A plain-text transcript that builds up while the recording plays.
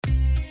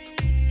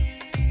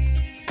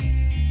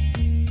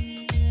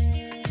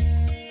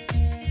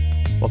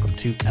Welcome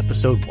to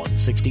episode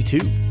 162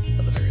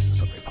 of the Various and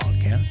Sundry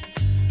podcast.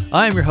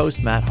 I am your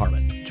host, Matt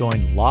Harmon,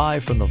 joined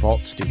live from the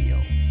Vault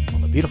Studio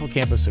on the beautiful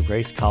campus of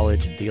Grace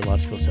College and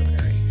Theological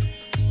Seminary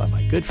by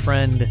my good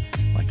friend,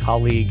 my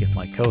colleague,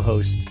 my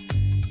co-host,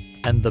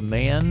 and the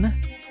man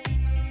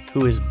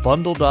who is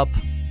bundled up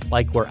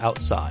like we're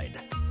outside,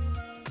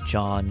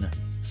 John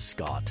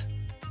Scott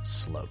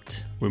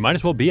Sloat. We might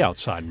as well be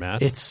outside,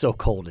 Matt. It's so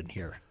cold in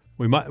here.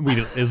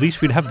 At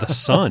least we'd have the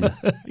sun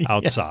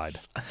outside.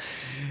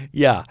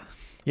 Yes.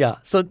 Yeah.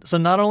 So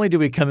not only do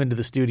we come into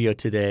the studio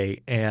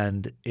today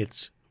and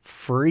it's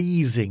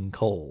freezing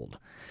cold,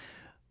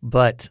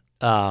 but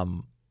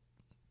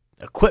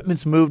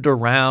equipment's moved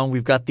around.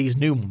 We've got these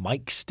new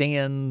mic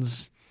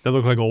stands. They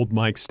look like old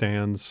mic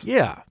stands.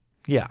 Yeah.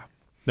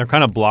 They're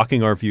kind of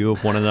blocking our view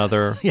of one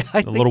another.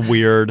 A little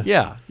weird.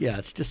 Yeah.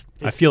 It's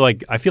I feel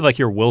like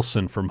you're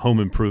Wilson from Home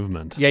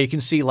Improvement. Yeah, you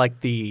can see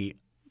like the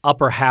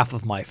upper half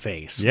of my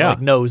face. Yeah. Like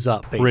nose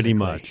up, basically. Pretty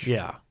much.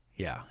 Yeah,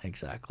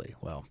 exactly.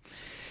 Well,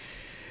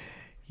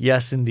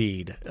 yes,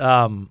 indeed.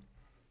 I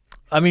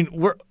mean,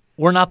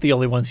 we're not the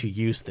only ones who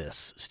use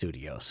this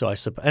studio,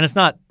 and it's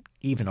not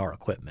even our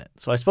equipment.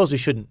 So I suppose we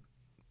shouldn't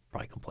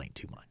probably complain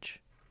too much.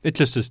 It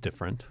just is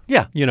different.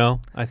 Yeah.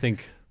 I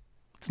think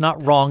it's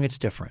not wrong. It's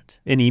different.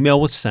 An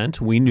email was sent.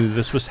 We knew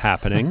this was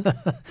happening.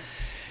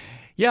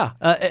 Yeah.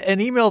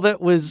 An email that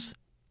was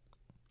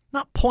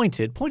not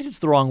pointed. Pointed's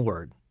the wrong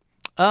word.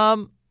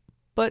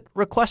 But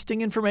requesting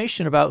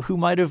information about who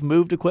might have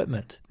moved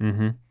equipment.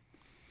 Mm-hmm.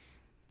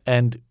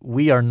 And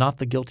we are not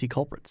the guilty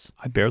culprits.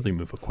 I barely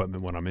move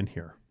equipment when I'm in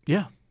here.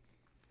 Yeah.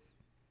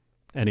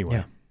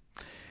 Anyway.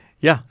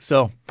 Yeah.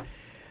 So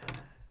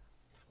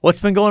what's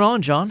been going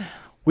on, John?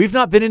 We've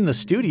not been in the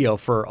studio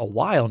for a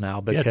while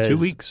now because 2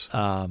 weeks.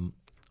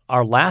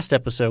 Our last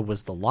episode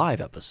was the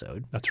live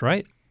episode. That's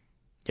right.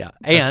 Yeah.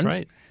 That's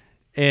right.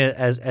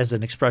 As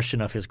an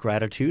expression of his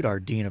gratitude, our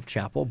Dean of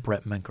Chapel,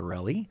 Brett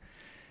Mencarelli,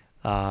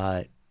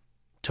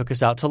 took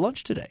us out to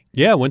lunch today.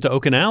 Yeah, went to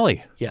Oaken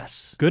Alley.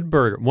 Yes. Good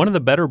burger. One of the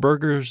better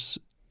burgers,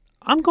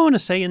 I'm going to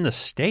say, in the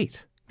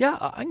state. Yeah,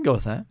 I can go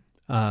with that.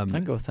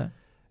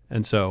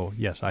 And so,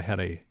 yes, I had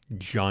a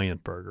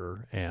giant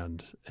burger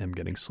and am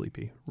getting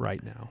sleepy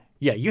right now.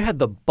 Yeah, you had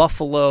the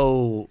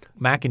buffalo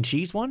mac and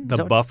cheese one?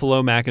 The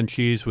buffalo mac and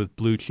cheese with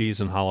blue cheese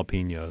and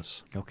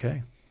jalapenos.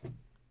 Okay.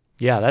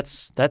 Yeah,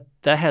 that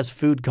has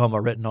food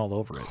coma written all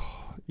over it.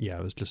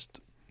 Yeah,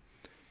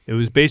 it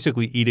was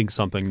basically eating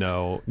something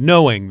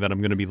knowing that I'm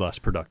going to be less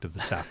productive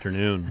this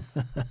afternoon.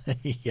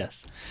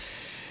 Yes,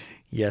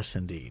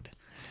 indeed.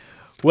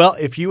 Well,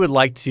 if you would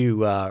like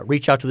to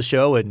reach out to the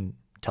show and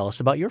tell us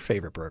about your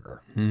favorite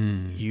burger,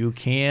 you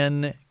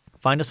can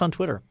find us on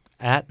Twitter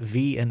at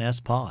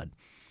VNSPod.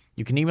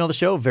 You can email the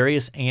show,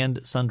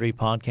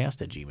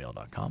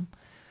 variousandsundrypodcast@gmail.com.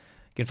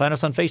 You can find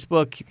us on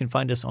Facebook. You can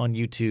find us on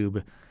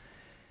YouTube.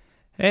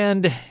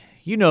 And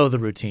you know the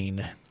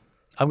routine.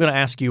 I'm going to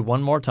ask you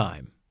one more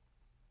time,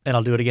 and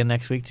I'll do it again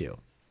next week too.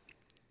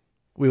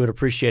 We would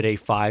appreciate a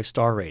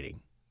 5-star rating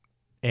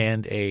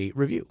and a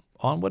review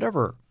on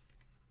whatever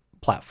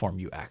platform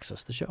you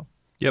access the show.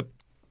 Yep.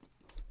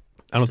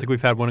 I don't think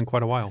we've had one in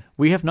quite a while.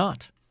 We have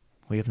not.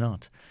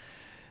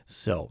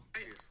 So,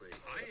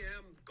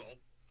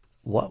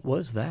 what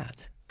was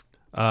that?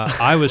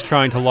 I was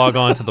trying to log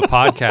on to the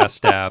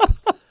podcast app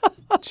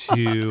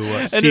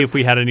to see if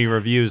we had any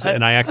reviews,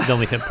 and I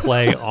accidentally hit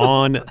play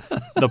on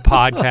the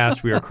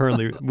podcast.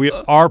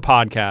 Our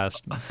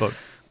podcast, but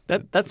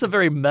that's a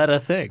very meta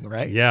thing,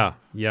 right? Yeah.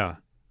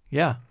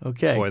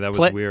 Okay. Boy, that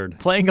was weird.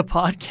 Playing a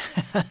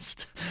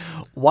podcast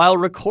while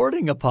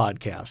recording a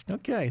podcast.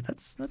 Okay,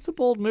 that's a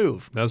bold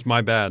move. That was my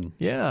bad.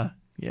 Yeah.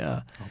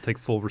 I'll take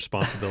full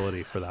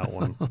responsibility for that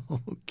one.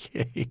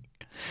 Okay.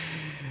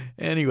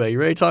 Anyway, you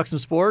ready to talk some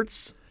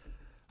sports?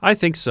 I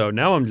think so.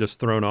 Now I'm just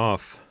thrown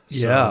off.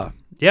 So.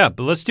 Yeah,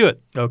 but let's do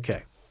it.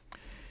 Okay.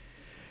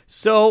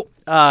 So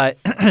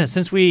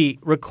since we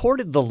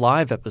recorded the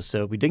live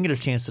episode, we didn't get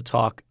a chance to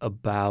talk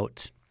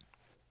about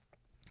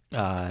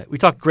we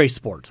talked Grace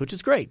sports, which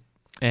is great.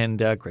 And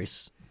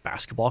Grace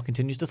basketball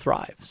continues to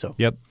thrive. So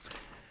yep.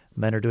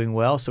 Men are doing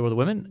well. So are the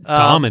women.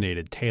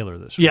 Dominated Taylor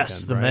this weekend.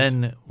 Yes, the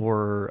men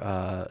were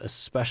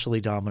especially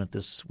dominant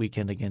this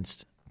weekend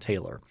against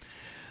Taylor.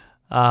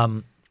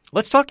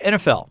 Let's talk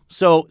NFL.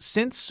 So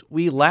since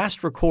we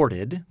last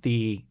recorded,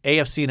 the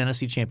AFC and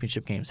NFC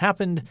championship games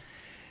happened,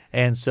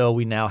 and so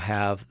we now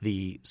have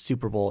the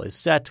Super Bowl is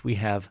set. We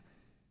have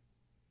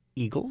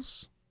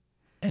Eagles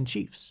and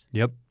Chiefs.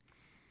 Yep.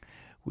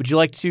 Would you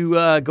like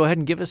to go ahead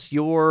and give us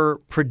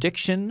your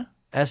prediction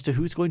as to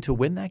who's going to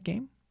win that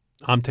game?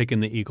 I'm taking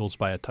the Eagles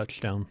by a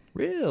touchdown.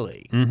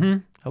 Really?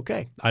 Mm-hmm.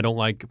 Okay. I don't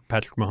like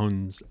Patrick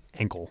Mahomes'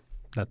 ankle.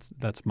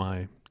 That's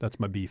my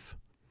beef.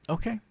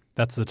 Okay.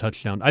 That's the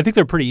touchdown. I think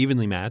they're pretty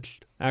evenly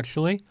matched,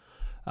 actually.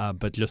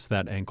 But just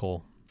that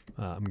ankle,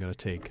 I'm going to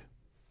take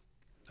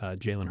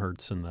Jalen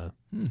Hurts and the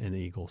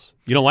Eagles.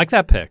 You don't like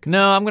that pick?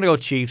 No, I'm going to go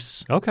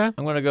Chiefs. Okay.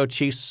 I'm going to go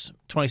Chiefs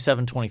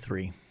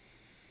 27-23.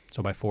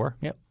 So by 4?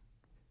 Yep.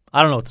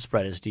 I don't know what the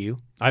spread is. Do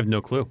you? I have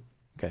no clue.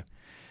 Okay.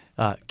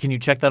 Can you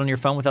check that on your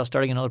phone without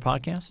starting another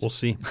podcast? We'll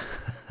see.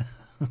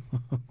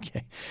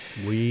 Okay.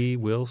 We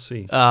will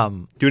see.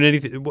 Doing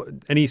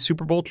anything? Any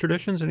Super Bowl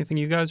traditions? Anything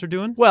you guys are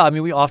doing? Well, I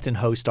mean, we often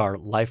host our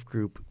life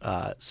group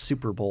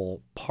Super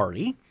Bowl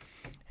party,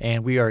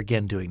 and we are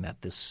again doing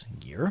that this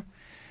year.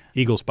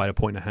 Eagles by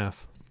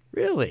 1.5.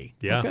 Really?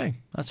 Yeah. Okay.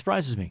 That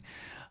surprises me.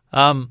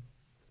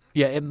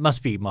 Yeah, it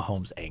must be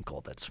Mahomes'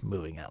 ankle that's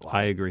moving that line.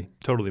 I agree.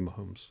 Totally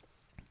Mahomes.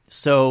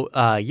 So,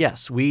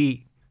 yes,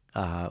 we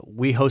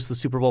host the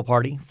Super Bowl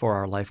party for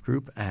our life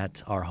group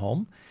at our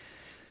home,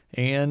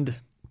 and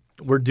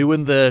we're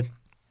doing the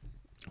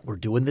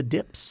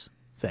dips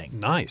thing.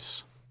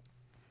 Nice.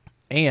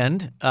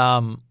 And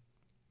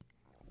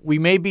we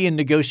may be in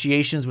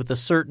negotiations with a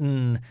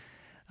certain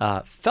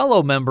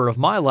fellow member of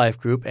my life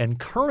group and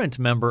current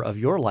member of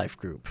your life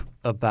group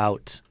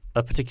about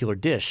a particular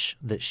dish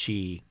that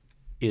she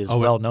is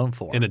well known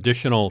for. In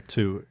additional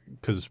to,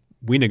 because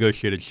we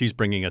negotiated, she's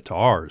bringing it to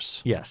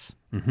ours. Yes.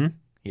 Mm-hmm.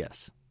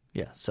 Yes.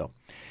 Yeah. So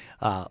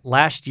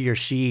last year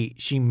she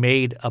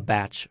made a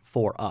batch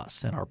for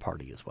us in our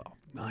party as well.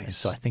 Nice. And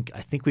so I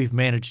think we've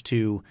managed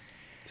to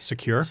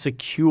secure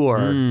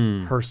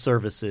her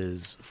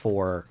services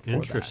for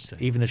Interesting.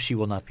 that, even if she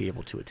will not be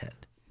able to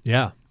attend.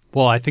 Yeah.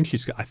 Well, I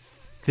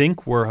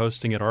think we're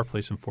hosting at our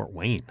place in Fort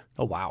Wayne.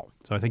 Oh wow.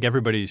 So I think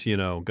everybody's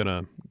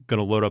gonna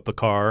load up the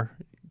car,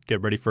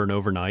 get ready for an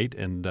overnight,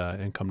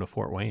 and come to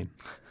Fort Wayne.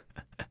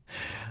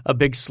 A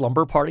big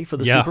slumber party for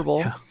the Super Bowl?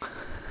 Yeah.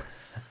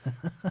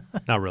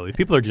 Not really.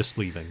 People are just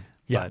leaving.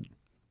 Yeah. But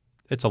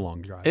it's a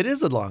long drive. It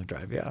is a long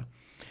drive, yeah.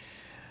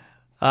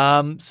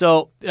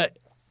 So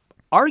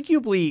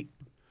arguably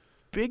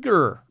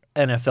bigger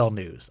NFL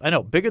news. I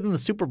know, bigger than the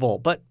Super Bowl,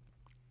 but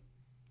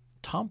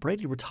Tom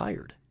Brady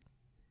retired.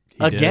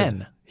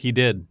 Again. He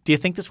did. Do you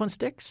think this one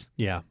sticks?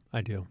 Yeah,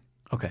 I do.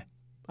 Okay.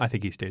 I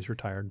think he stays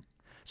retired.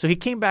 So he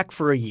came back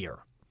for a year.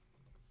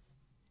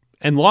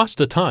 And lost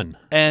a ton.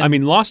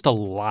 And lost a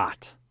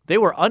lot. They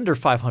were under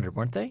 500,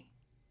 weren't they?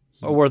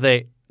 Or were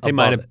they They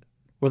might have.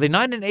 Were they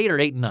 9-8 or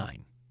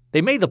 8-9?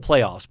 They made the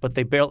playoffs, but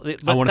they barely.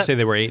 I want to say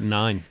they were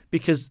 8-9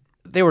 because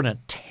they were in a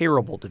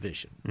terrible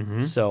division.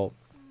 Mm-hmm. So,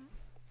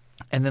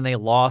 and then they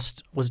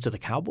lost. Was it to the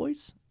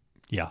Cowboys?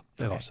 Yeah,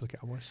 they lost to the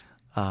Cowboys.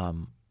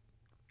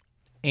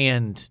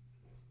 And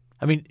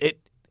I mean,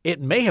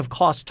 it may have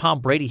cost Tom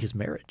Brady his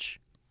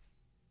marriage.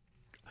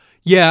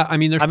 Yeah,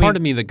 there's part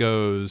of me that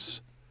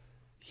goes.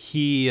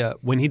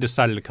 When he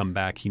decided to come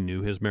back, he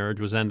knew his marriage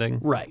was ending.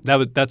 Right.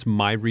 That's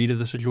my read of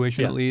the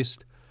situation, at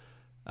least.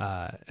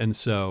 And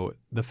so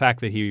the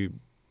fact that he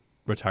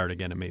retired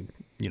again, it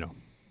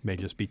may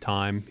just be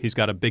time. He's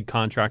got a big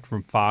contract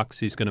from Fox.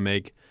 He's going to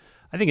make,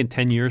 I think, in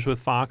 10 years with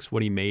Fox,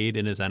 what he made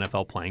in his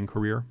NFL playing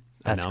career,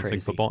 That's announcing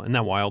crazy. football. Isn't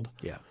that wild?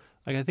 Yeah.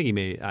 I think he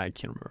made. I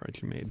can't remember what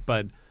he made,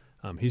 but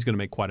he's going to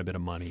make quite a bit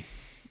of money.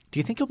 Do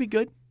you think he'll be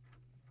good?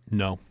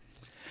 No.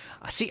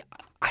 See,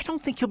 I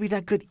don't think he'll be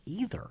that good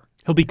either.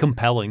 He'll be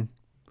compelling.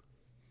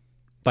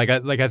 I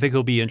think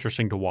he'll be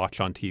interesting to watch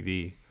on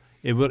TV.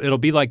 It'll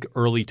be like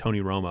early Tony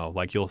Romo.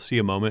 Like you'll see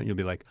a moment and you'll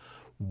be like,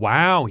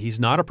 wow, he's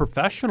not a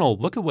professional.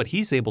 Look at what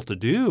he's able to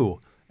do.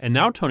 And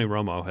now Tony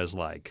Romo has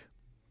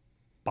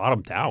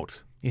bottomed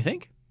out. You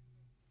think?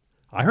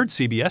 I heard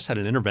CBS had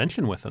an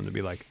intervention with him to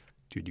be like,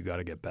 dude, you got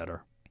to get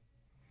better.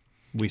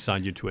 We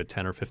signed you to a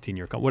 10 or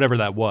 15-year contract, whatever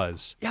that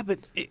was. Yeah, but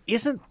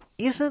isn't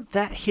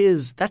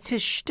that that's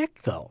his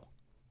shtick though?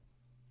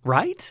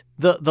 Right?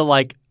 The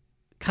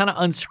kind of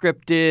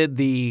unscripted,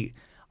 the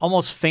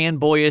almost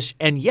fanboyish,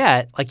 and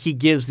yet he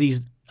gives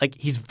these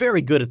he's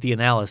very good at the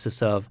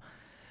analysis of,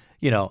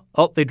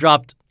 they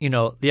dropped,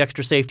 the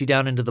extra safety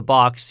down into the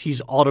box.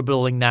 He's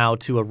audibling now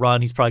to a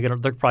run. They're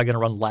probably gonna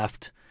run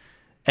left.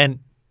 And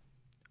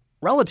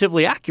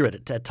relatively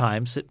accurate at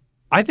times.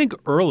 I think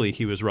early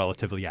he was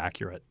relatively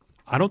accurate.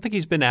 I don't think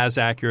he's been as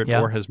accurate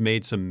or has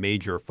made some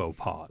major faux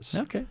pas.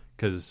 Okay.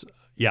 Because,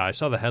 I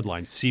saw the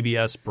headline,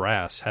 CBS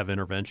brass have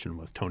intervention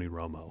with Tony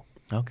Romo.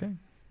 Okay.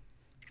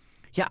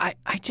 Yeah,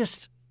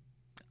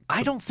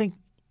 I don't think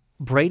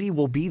Brady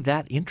will be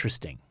that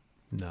interesting.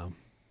 No.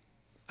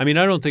 I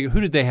don't think –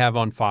 who did they have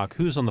on Fox?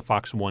 Who was on the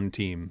Fox 1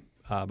 team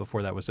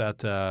before that? Was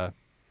that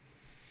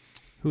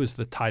who was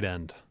the tight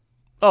end?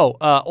 Oh,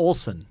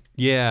 Olsen.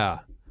 Yeah.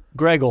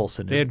 Greg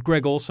Olsen. They had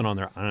Greg Olsen on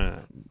there. I don't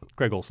know.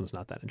 Greg Olsen's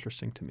not that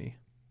interesting to me.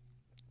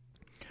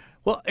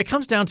 Well, it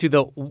comes down to,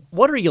 though,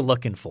 what are you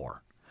looking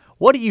for?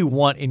 What do you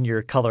want in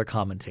your color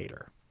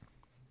commentator?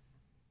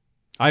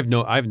 I have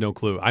no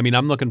clue.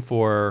 I'm looking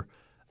for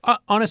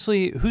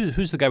honestly,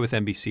 who's the guy with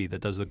NBC that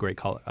does the great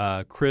color?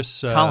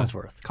 Chris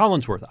Collinsworth.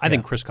 Collinsworth. I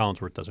think Chris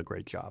Collinsworth does a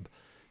great job.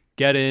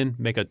 Get in,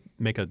 make a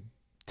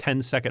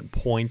 10-second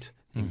point,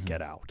 and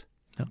get out.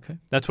 Okay.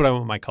 That's what I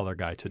want my color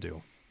guy to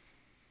do.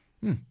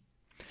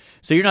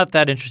 So you're not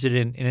that interested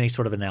in any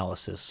sort of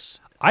analysis?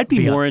 I'd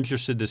be more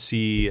interested to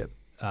see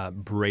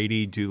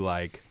Brady do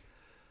like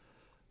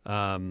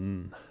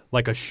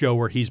a show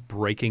where he's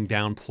breaking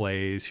down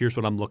plays. Here's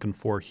what I'm looking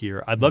for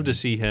here. I'd love to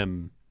see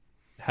him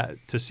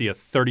to see a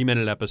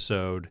 30-minute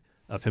episode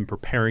of him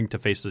preparing to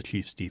face the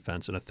Chiefs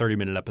defense and a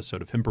 30-minute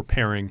episode of him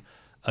preparing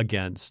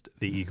against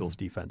the Eagles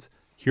defense.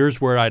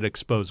 Here's where I'd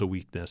expose a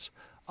weakness.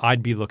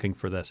 I'd be looking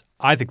for this.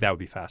 I think that would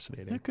be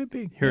fascinating. It could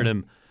be. Hearing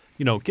him,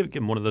 give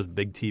him one of those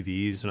big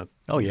TVs and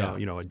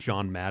a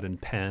John Madden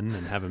pen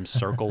and have him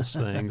circle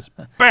things.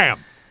 Bam!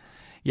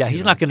 Yeah,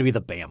 he's not going to be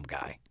the Bam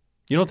guy.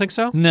 You don't think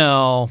so?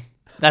 No,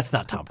 that's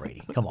not Tom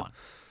Brady. Come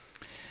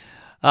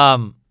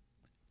on.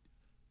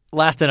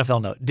 Last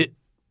NFL note.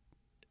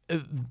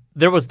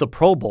 There was the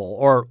Pro Bowl,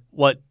 or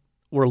what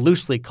we're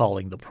loosely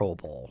calling the Pro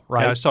Bowl,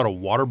 right? Yeah, I saw a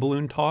water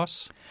balloon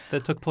toss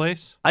that took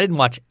place. I didn't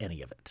watch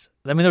any of it.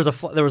 I mean,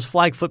 there was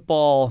flag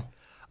football.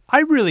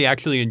 I really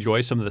actually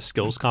enjoy some of the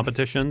skills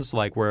competitions,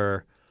 like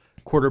where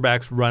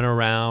quarterbacks run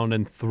around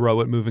and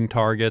throw at moving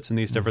targets and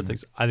these different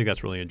things. I think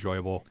that's really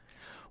enjoyable.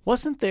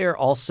 Wasn't there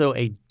also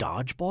a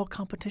dodgeball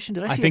competition?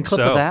 Did I see think a clip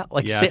so. of that?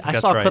 Yeah, I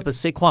saw a clip of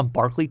Saquon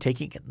Barkley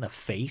taking it in the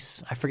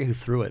face. I forget who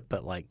threw it,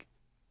 but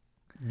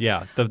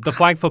Yeah, the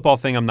flag football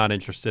thing I'm not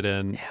interested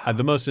in. Yeah.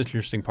 The most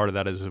interesting part of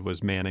that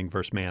was Manning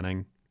versus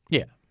Manning.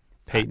 Yeah.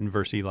 Peyton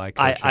versus Eli.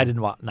 I did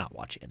not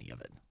watch any of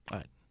it.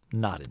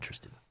 Not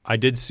interested. I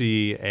did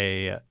see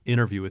a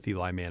interview with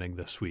Eli Manning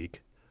this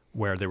week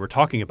where they were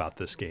talking about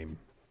this game.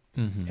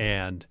 Mm-hmm.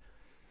 And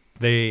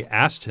they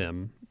asked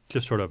him,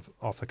 just sort of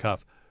off the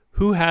cuff,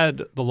 who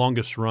had the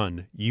longest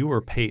run, you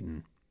or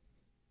Peyton?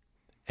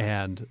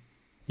 And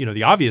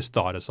the obvious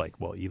thought is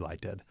well, Eli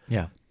did.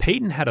 Yeah.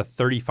 Peyton had a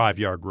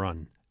 35-yard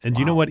run. And do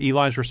you know what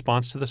Eli's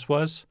response to this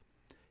was?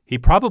 He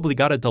probably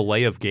got a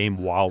delay of game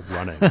while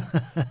running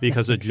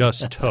because it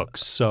just took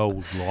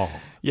so long.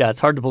 Yeah, it's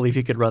hard to believe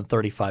he could run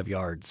 35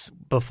 yards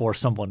before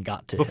someone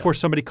got to him. Before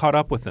somebody caught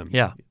up with him.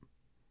 Yeah.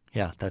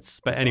 Yeah, that's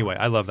But bizarre. Anyway,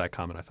 I love that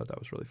comment. I thought that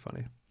was really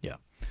funny. Yeah.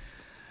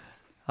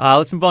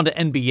 Let's move on to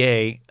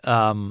NBA.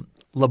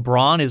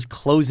 LeBron is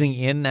closing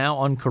in now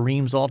on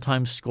Kareem's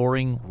all-time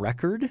scoring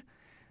record.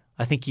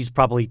 I think he's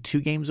probably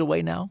 2 games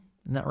away now.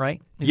 Isn't that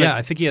right? He's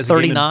I think he has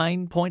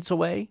 39 points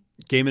away.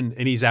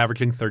 And he's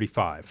averaging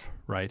 35,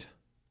 right?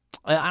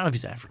 I don't know if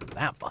he's averaging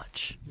that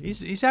much.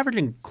 He's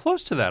averaging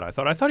close to that. I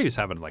thought he was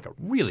having a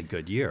really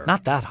good year.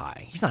 Not that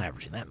high. He's not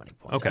averaging that many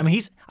points. Okay. I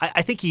mean,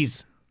 I think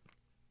he's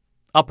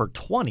upper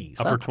 20s.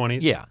 Upper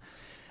 20s? Yeah.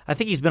 I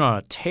think he's been on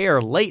a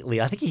tear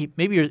lately. I think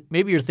maybe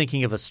you're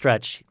thinking of a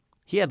stretch.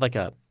 He had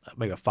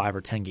maybe a 5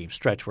 or 10 game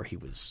stretch where he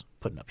was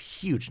putting up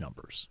huge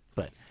numbers.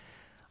 But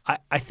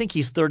I think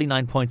he's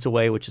 39 points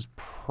away, which is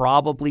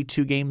probably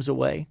 2 games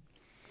away.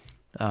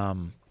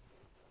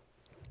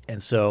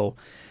 And so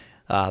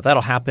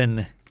that'll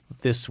happen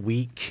this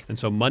week. And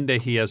so Monday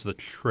he has the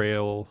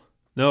trail.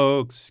 No,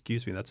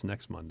 excuse me, that's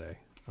next Monday.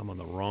 I'm on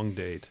the wrong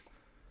date.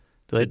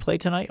 Do they play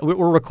tonight?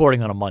 We're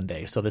recording on a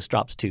Monday, so this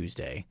drops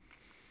Tuesday.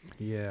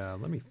 Yeah,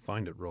 let me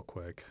find it real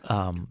quick.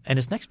 And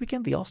is next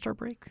weekend the All-Star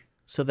break?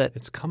 So that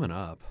it's coming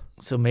up.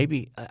 So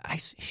maybe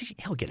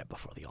he'll get it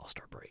before the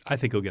All-Star break. I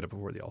think he'll get it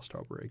before the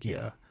All-Star break.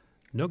 Yeah.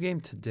 No game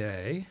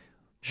today.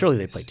 Surely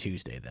they play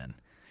Tuesday then.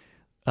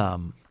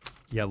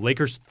 Yeah,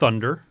 Lakers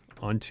Thunder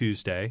on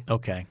Tuesday.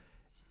 Okay.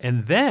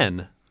 And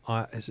then,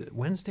 is it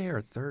Wednesday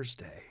or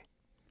Thursday?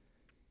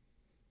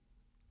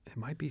 It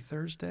might be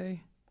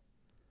Thursday.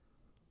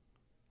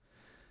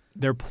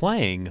 They're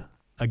playing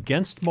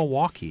against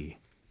Milwaukee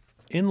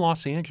in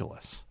Los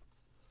Angeles.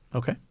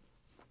 Okay.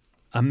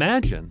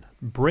 Imagine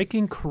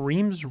breaking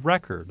Kareem's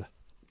record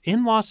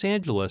in Los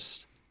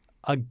Angeles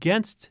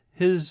against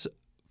his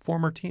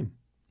former team.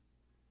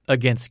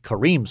 Against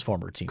Kareem's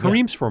former team.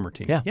 Kareem's former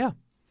team. Yeah.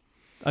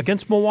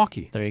 Against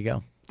Milwaukee. There you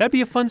go. That'd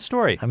be a fun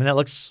story. I mean, that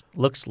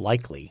looks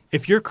likely.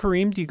 If you're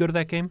Kareem, do you go to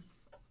that game?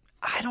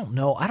 I don't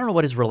know. I don't know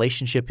what his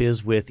relationship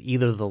is with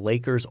either the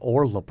Lakers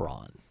or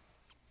LeBron.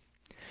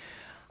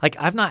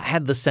 I've not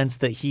had the sense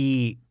that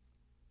he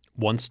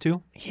wants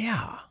to.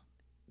 Yeah.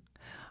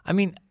 I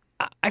mean,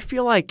 I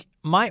feel like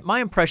my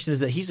impression is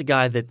that he's a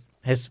guy that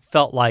has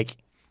felt like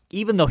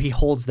even though he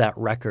holds that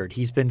record,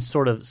 he's been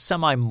sort of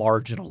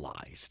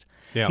semi-marginalized.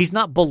 Yeah. He's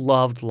not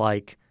beloved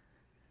like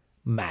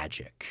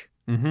Magic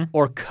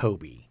or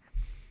Kobe,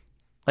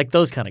 like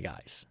those kind of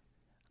guys.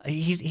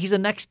 He's a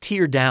next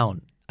tier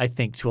down, I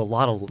think, to a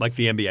lot of like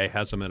the NBA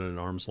has him at an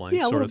arm's length,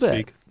 so to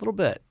speak. A little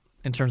bit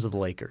in terms of the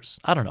Lakers.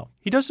 I don't know.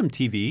 He does some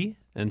TV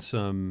and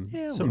some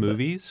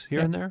movies here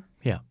and there.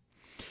 Yeah.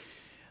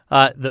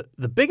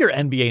 The bigger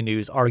NBA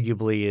news,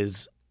 arguably,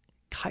 is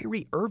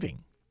Kyrie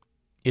Irving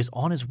is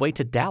on his way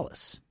to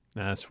Dallas.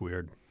 That's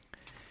weird.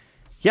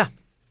 Yeah.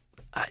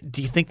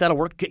 Do you think that'll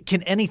work?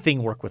 Can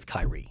anything work with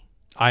Kyrie?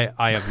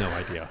 I have no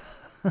idea.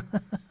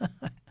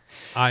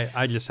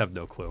 I just have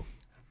no clue.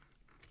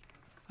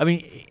 I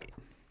mean,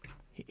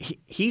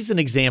 he's an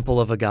example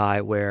of a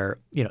guy where,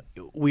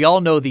 we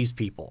all know these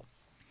people.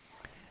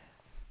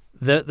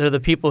 They're the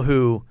people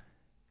who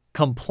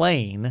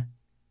complain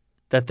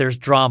that there's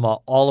drama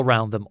all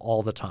around them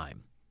all the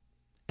time.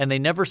 And they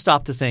never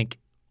stop to think,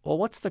 well,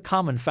 what's the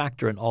common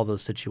factor in all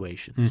those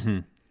situations?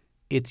 Mm-hmm.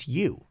 It's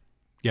you.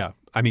 Yeah.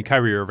 I mean,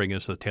 Kyrie Irving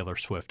is the Taylor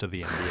Swift of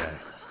the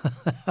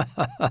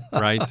NBA.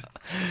 Right?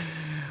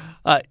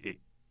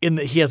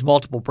 He has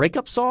multiple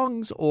breakup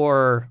songs,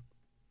 or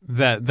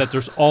that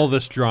there's all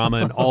this drama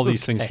and all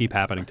these things keep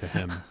happening to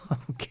him.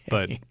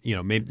 but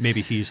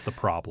maybe he's the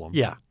problem.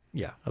 Yeah.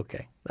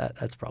 Okay,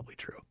 that's probably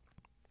true.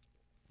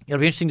 It'll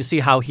be interesting to see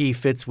how he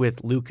fits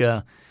with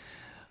Luka,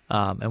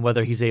 and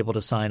whether he's able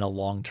to sign a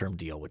long-term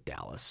deal with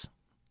Dallas.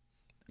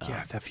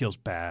 Yeah, that feels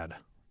bad.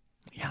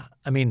 Yeah,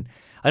 I mean,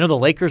 I know the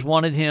Lakers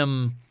wanted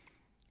him,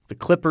 the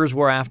Clippers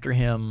were after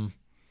him,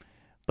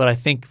 but I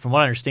think from what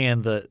I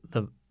understand,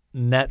 the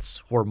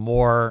Nets were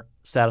more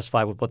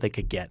satisfied with what they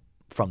could get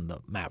from the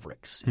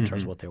Mavericks in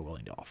terms of what they were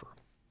willing to offer.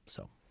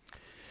 So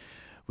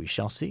we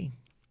shall see.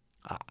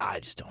 I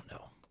just don't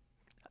know.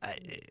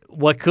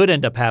 What could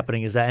end up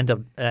happening is that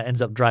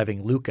ends up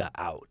driving Luka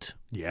out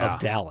of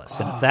Dallas.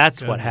 And if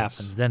that's what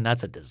happens, then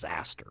that's a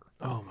disaster.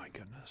 Oh, my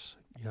goodness.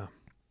 Yeah.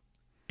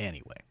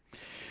 Anyway.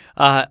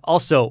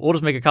 Also, we'll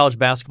just make a college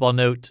basketball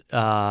note.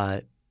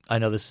 I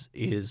know this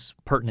is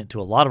pertinent to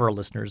a lot of our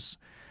listeners.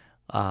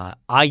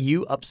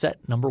 IU upset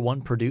number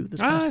 1 Purdue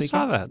this past weekend. I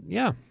saw that.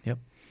 Yeah. Yep.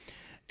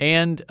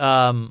 And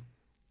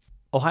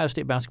Ohio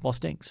State basketball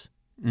stinks.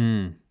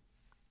 Yeah.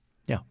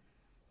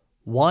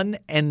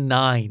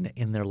 1-9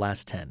 in their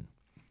last 10.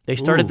 They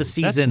started the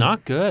season. That's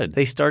not good.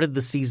 They started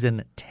the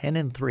season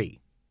 10-3.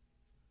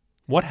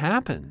 What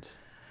happened?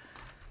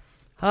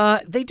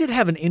 They did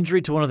have an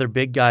injury to one of their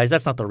big guys.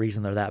 That's not the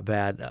reason they're that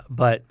bad,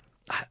 but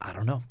I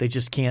don't know. They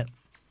just can't.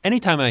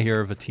 Anytime I hear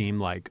of a team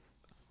like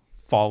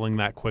falling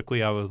that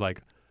quickly, I was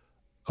like,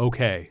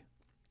 okay,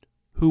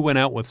 who went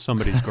out with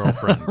somebody's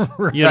girlfriend?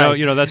 Right.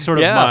 You know, that's sort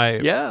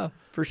of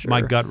for sure.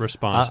 my gut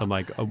response. I'm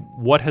like,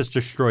 what has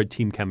destroyed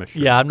team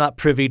chemistry? Yeah, I'm not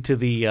privy to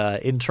the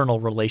internal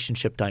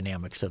relationship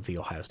dynamics of the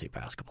Ohio State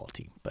basketball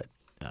team, but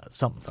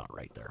something's not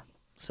right there.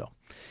 So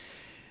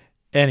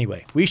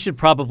anyway, we should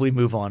probably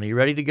move on. Are you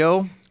ready to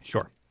go?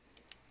 Sure.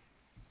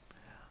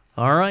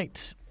 All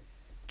right.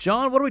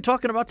 John, what are we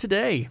talking about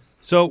today?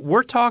 So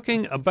we're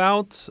talking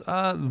about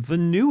the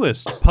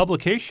newest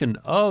publication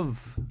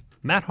of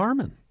Matt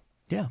Harmon.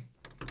 Yeah.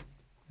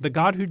 The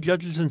God Who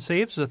Judges and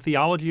Saves, a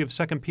theology of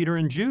 2 Peter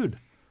and Jude.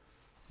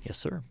 Yes,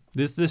 sir.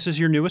 This is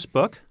your newest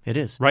book? It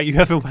is. Right? You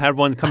haven't had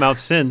one come out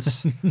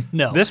since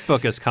No. This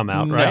book has come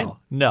out, right?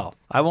 No.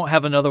 I won't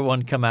have another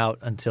one come out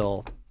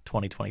until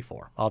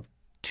 2024. I'll have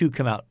 2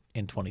 come out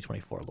in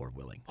 2024, Lord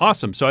willing.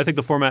 Awesome. So I think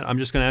the format, I'm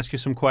just going to ask you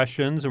some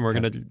questions, and we're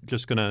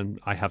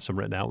I have some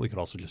written out. We could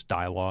also just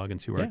dialogue and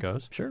see where it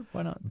goes. Sure.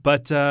 Why not?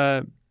 But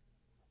this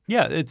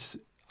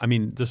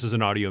is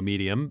an audio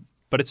medium,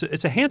 but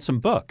it's a handsome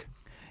book.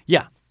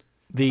 Yeah.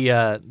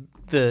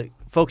 The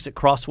folks at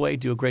Crossway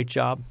do a great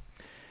job,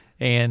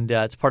 and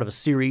it's part of a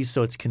series,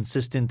 so it's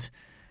consistent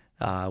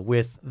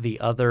with the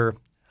other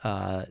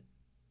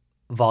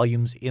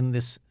volumes in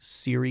this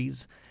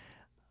series.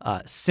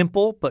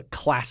 Simple but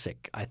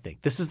classic, I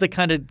think. This is the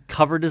kind of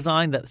cover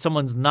design that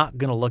someone's not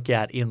going to look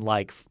at in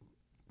like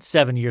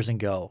 7 years and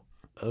go,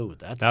 oh,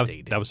 that's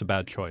dated. That was a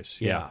bad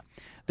choice. Yeah.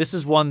 This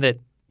is one that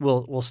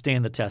will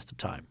stand the test of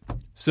time.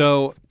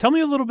 So tell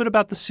me a little bit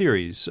about the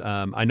series.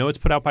 I know it's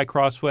put out by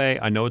Crossway.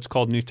 I know it's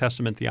called New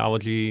Testament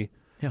Theology.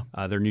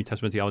 Yeah. Their New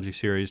Testament Theology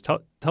series.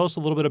 Tell us a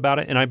little bit about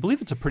it. And I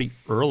believe it's a pretty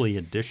early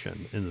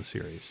edition in the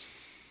series.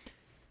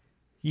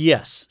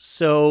 Yes.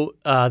 So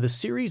the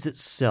series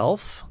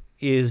itself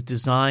is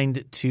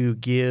designed to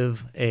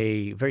give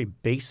a very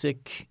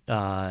basic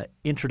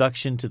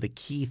introduction to the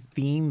key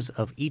themes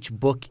of each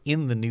book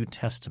in the New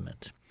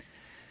Testament.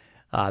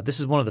 This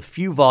is one of the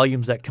few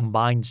volumes that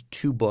combines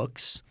 2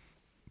 books.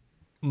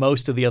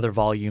 Most of the other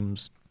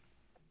volumes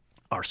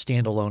are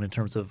standalone in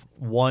terms of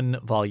 1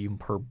 volume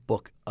per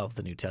book of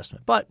the New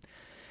Testament. But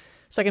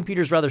 2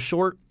 Peter is rather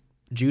short.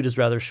 Jude is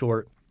rather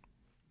short.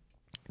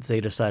 They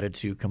decided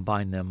to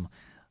combine them.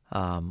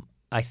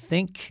 I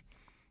think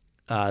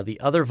the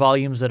other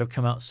volumes that have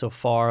come out so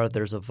far,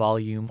 there's a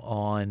volume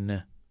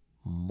on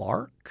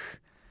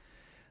Mark.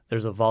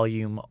 There's a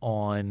volume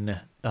on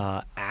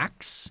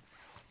Acts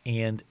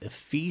and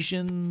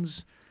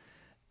Ephesians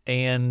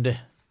and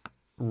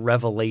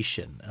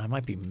Revelation. I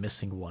might be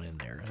missing one in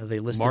there. Are they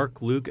listed?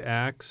 Mark, Luke,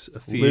 Acts,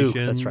 Ephesians.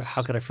 Luke, that's right.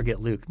 How could I forget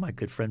Luke, my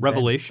good friend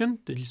Revelation? Ben.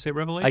 Did you say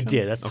Revelation? I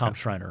did. That's Tom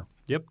Schreiner.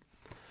 Yep.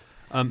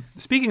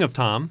 Speaking of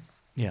Tom.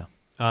 Yeah.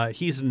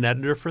 He's an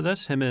editor for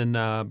this, him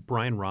and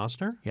Brian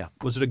Rosner. Yeah.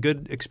 Was it a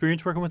good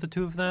experience working with the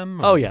two of them?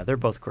 Or? Oh, yeah. They're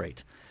both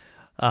great.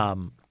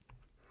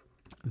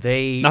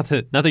 They Not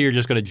that you're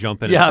just going to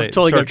jump in and and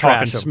totally start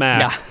talking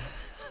smack. Yeah.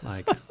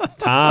 Like,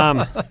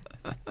 Tom.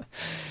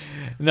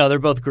 No, they're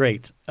both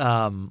great.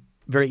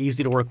 Very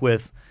easy to work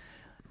with.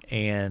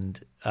 And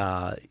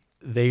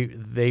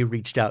they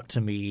reached out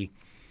to me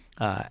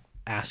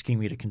asking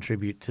me to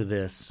contribute to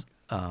this.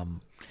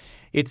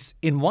 It's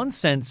in one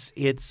sense,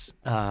 it's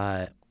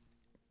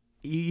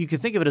you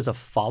could think of it as a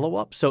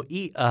follow-up. So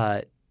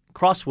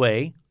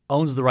Crossway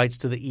owns the rights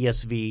to the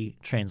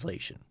ESV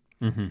translation.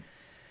 Mm-hmm.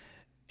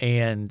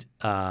 And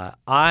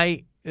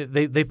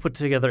they put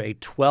together a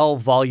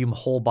 12-volume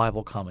whole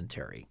Bible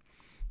commentary.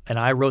 And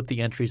I wrote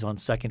the entries on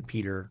 2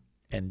 Peter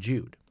and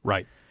Jude.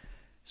 Right.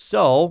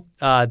 So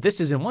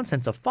this is in one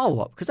sense a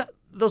follow-up because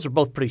those are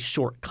both pretty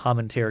short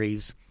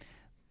commentaries,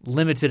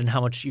 limited in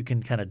how much you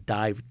can kind of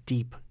dive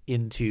deep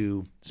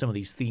into some of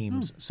these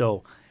themes.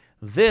 So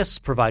This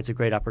provides a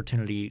great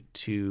opportunity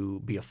to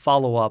be a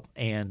follow-up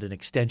and an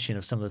extension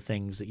of some of the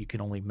things that you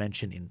can only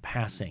mention in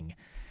passing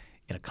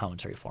in a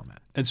commentary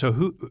format. And so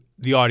who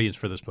the audience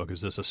for this book? Is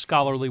this a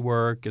scholarly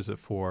work? Is it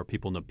for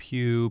people in the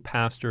pew,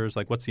 pastors?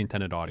 Like, what's the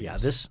intended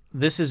audience? Yeah,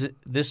 this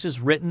is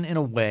written in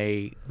a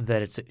way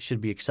that it should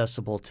be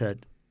accessible to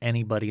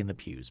anybody in the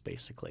pews,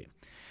 basically.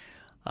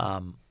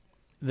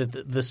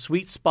 The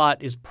sweet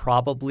spot is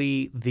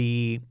probably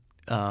the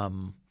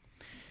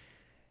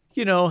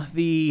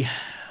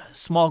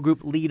small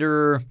group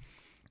leader,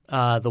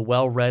 the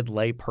well-read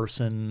lay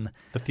person.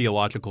 The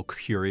theological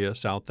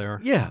curious out there?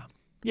 Yeah.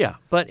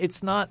 But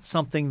it's not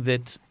something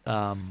that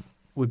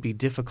would be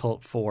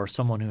difficult for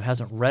someone who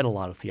hasn't read a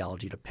lot of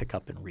theology to pick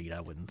up and read,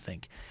 I wouldn't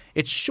think.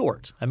 It's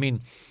short. I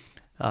mean,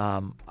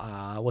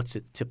 what's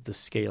it tip the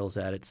scales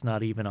at? It's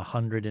not even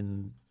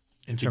 100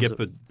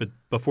 but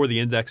before the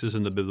indexes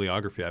in the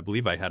bibliography, I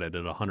believe I had it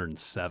at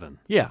 107.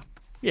 Yeah.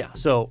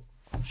 So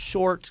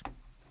short.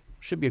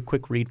 Should be a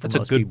quick read for most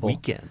people. That's a good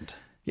weekend.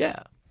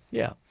 Yeah.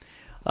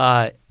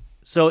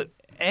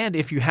 And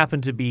if you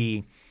happen to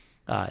be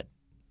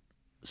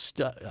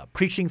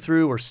preaching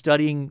through or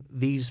studying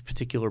these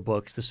particular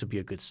books, this would be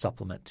a good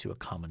supplement to a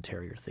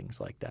commentary or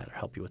things like that, or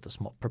help you with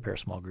prepare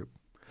small group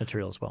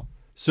material as well.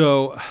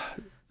 So,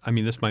 I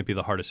mean, this might be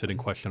the hardest hitting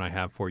question I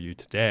have for you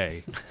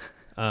today.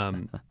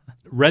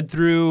 Read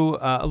through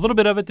a little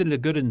bit of it, did a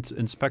good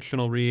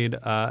inspectional read.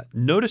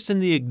 Noticed in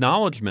the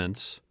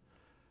acknowledgments,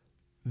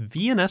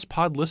 VNS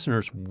Pod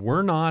listeners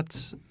were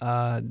not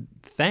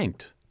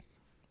thanked.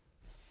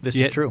 This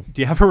is true.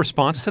 Do you have a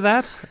response to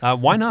that?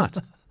 Why not?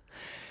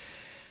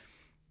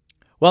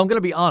 Well, I'm going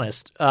to be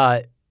honest.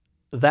 That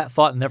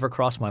thought never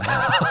crossed my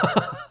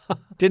mind.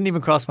 Didn't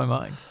even cross my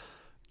mind.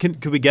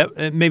 Could we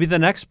get maybe the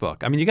next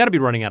book? I mean, you got to be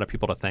running out of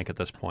people to thank at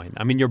this point.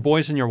 I mean, your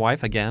boys and your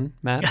wife again,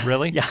 Matt.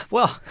 Really? Yeah.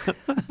 Well,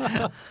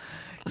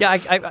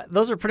 yeah.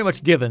 Those are pretty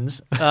much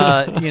givens.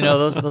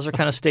 Those are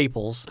kind of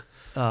staples.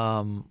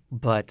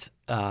 But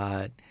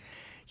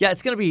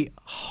it's going to be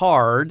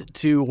hard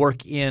to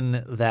work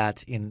in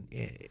that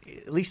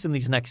at least in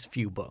these next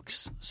few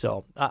books.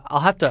 So I'll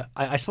have to.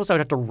 I suppose I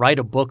would have to write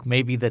a book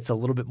maybe that's a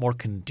little bit more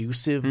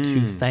conducive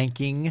to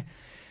thanking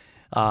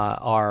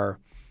our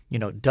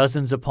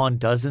dozens upon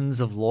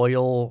dozens of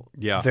loyal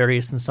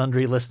various and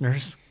sundry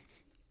listeners.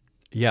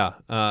 Yeah.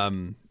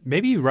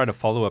 Maybe you write a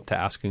follow-up to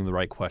Asking the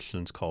Right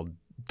Questions called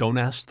Don't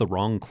Ask the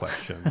Wrong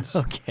Questions.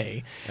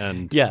 Okay.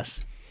 And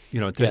yes.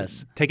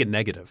 Take it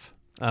negative.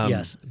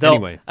 Yes.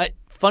 Anyway.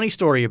 Funny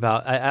story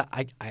about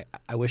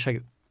I wish I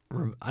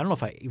don't know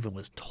if I even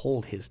was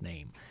told his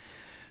name.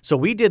 So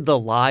we did the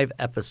live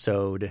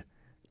episode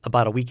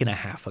about a week and a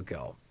half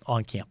ago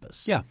on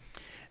campus. Yeah.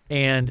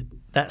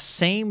 And that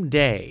same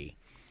day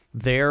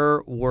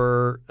there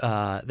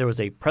was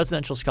a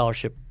presidential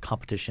scholarship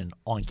competition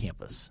on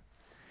campus.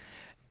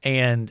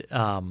 And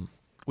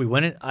we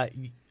went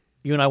in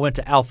you and I went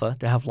to Alpha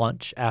to have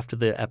lunch after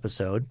the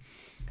episode.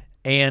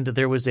 And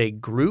there was a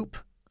group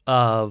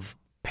of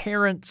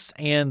parents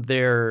and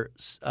their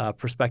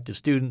prospective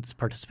students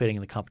participating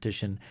in the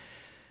competition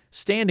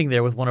standing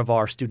there with one of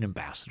our student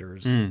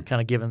ambassadors, kind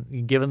of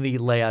given the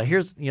layout.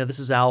 Here's, this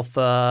is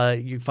Alpha.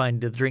 You find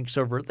the drinks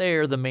over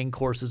there. The main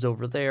course is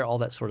over there, all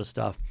that sort of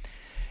stuff.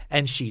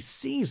 And she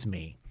sees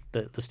me,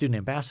 the student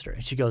ambassador,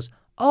 and she goes,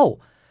 "Oh,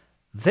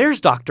 there's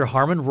Dr.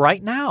 Harmon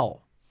right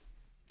now."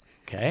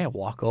 Okay, I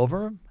walk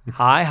over.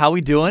 "Hi, how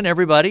we doing,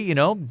 everybody?"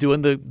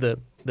 Doing the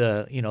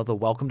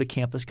welcome to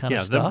campus kind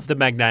of stuff. The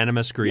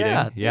magnanimous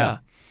greeting. Yeah.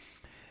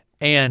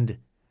 And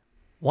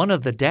one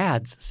of the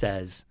dads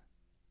says,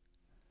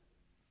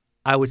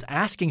 "I was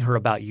asking her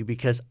about you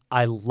because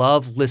I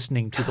love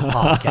listening to the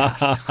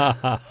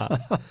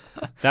podcast."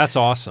 That's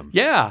awesome.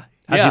 Yeah.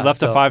 Has he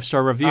left a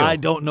 5-star review? I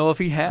don't know if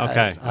he has.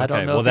 Okay. I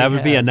don't know. Well, that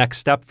would be a next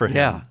step for him.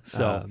 Yeah.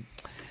 So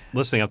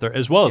listening out there,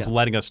 as well as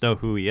letting us know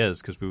who he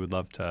is, because we would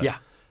love to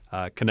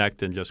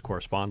connect and just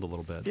correspond a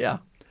little bit. Yeah.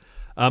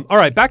 All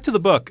right, back to the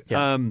book.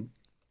 Yeah.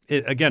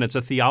 It's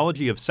a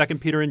theology of 2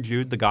 Peter and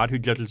Jude, the God who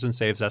judges and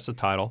saves. That's the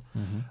title.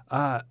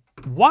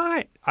 Mm-hmm.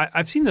 Why?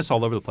 I've seen this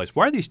all over the place.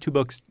 Why are these two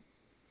books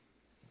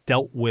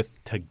dealt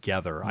with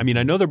together? I mean,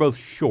 I know they're both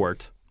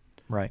short.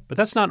 Right. But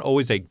that's not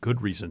always a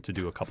good reason to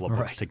do a couple of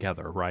books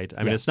together, right?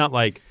 I mean, it's not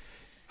like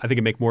 – I think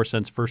it make more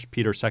sense 1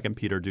 Peter, 2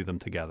 Peter do them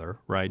together,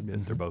 right?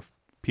 Mm-hmm. They're both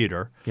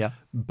Peter. Yeah.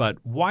 But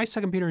why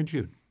 2 Peter and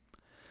Jude?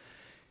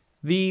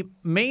 The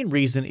main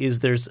reason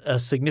is there's a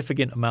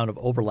significant amount of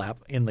overlap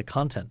in the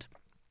content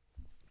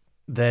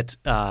that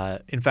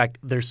in fact,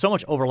 there's so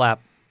much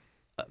overlap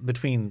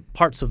between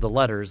parts of the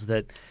letters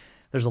that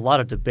there's a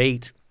lot of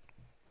debate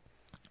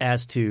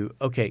as to,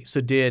 okay, so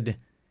did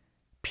 –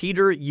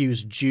 Peter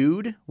used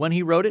Jude when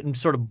he wrote it and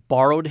sort of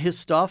borrowed his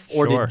stuff,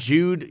 or did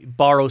Jude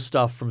borrow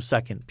stuff from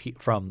Second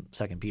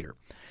Peter?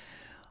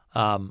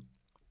 I'm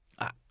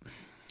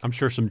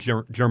sure some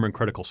German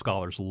critical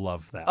scholars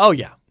love that. Oh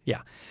yeah.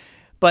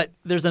 But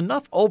there's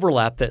enough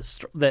overlap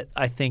that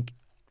I think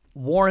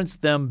warrants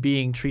them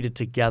being treated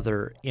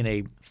together in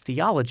a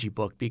theology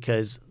book,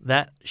 because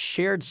that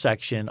shared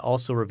section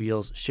also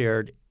reveals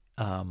shared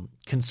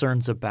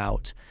concerns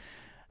about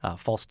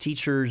false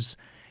teachers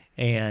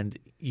and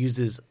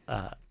uses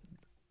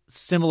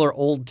similar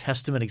Old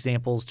Testament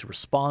examples to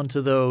respond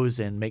to those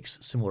and makes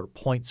similar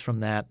points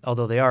from that,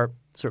 although they are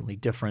certainly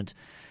different.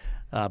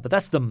 But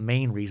that's the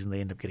main reason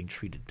they end up getting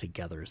treated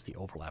together is the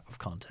overlap of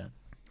content.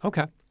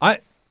 Okay.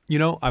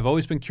 I've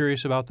always been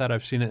curious about that.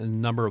 I've seen it in a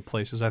number of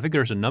places. I think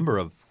there's a number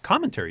of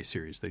commentary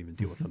series that even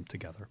deal with them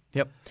together.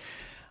 Yep.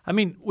 I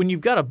mean, when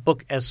you've got a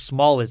book as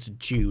small as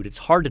Jude, it's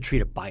hard to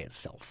treat it by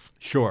itself.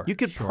 Sure. You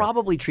could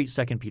probably treat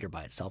 2 Peter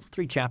by itself,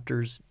 3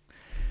 chapters.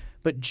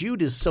 But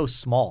Jude is so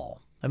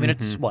small. I mean,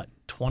 it's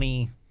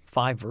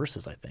 25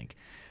 verses, I think,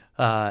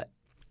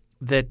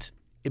 that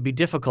it'd be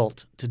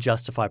difficult to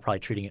justify probably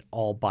treating it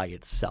all by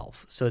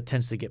itself. So it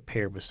tends to get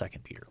paired with 2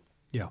 Peter.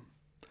 Yeah.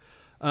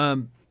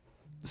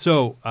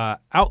 So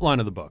outline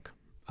of the book.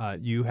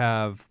 You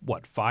have,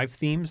 5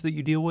 themes that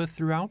you deal with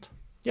throughout?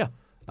 Yeah.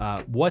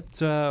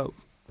 What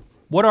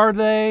are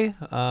they?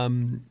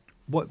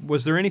 What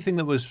was there anything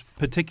that was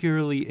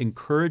particularly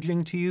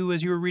encouraging to you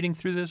as you were reading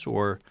through this,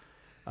 or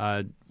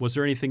was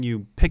there anything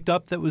you picked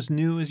up that was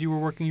new as you were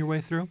working your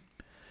way through?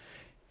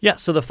 Yeah.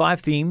 So the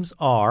 5 themes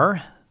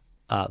are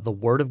the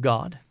Word of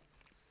God,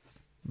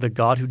 the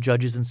God who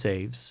judges and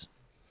saves,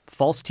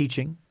 false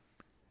teaching,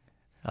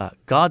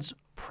 God's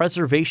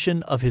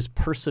preservation of his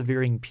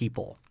persevering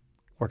people.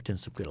 Worked in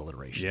some good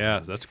alliteration. Yeah,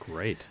 that's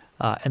great.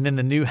 And then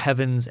the new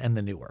heavens and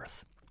the new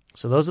earth.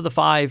 So those are the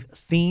 5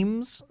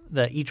 themes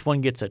that each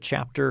one gets a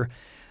chapter.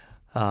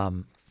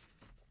 I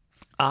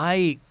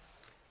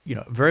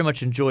very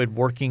much enjoyed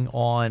working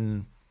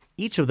on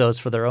each of those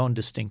for their own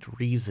distinct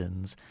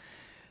reasons.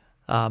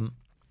 Part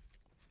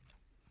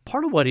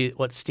of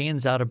what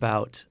stands out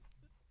about,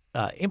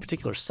 in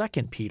particular, 2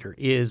 Peter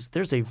is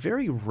there's a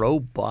very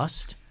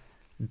robust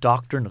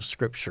doctrine of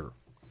Scripture.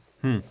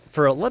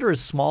 For a letter as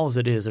small as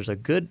it is,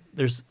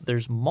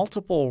 there's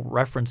multiple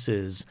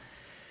references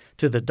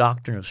to the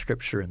doctrine of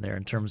Scripture in there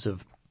in terms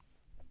of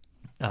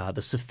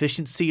the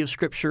sufficiency of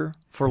Scripture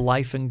for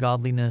life and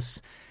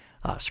godliness,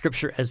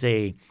 Scripture as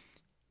a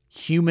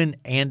human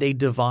and a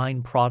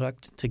divine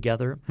product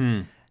together.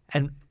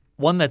 And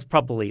one that's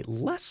probably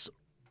less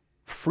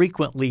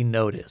frequently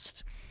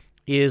noticed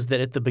is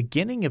that at the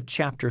beginning of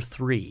chapter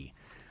 3,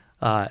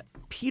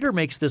 Peter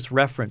makes this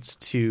reference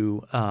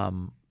to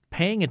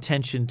paying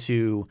attention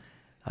to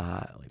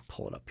let me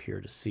pull it up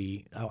here to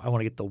see. I want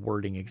to get the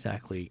wording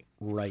exactly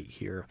right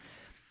here.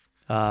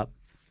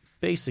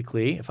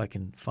 Basically, if I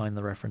can find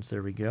the reference,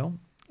 there we go.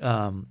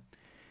 2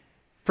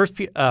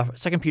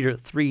 Peter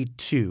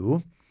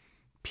 3:2,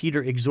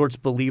 Peter exhorts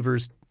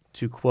believers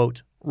to,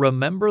 quote,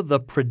 remember the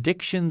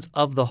predictions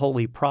of the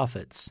holy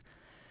prophets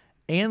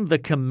and the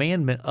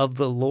commandment of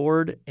the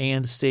Lord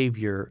and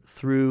Savior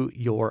through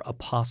your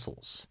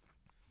apostles.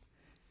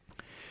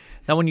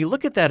 Now, when you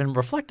look at that and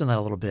reflect on that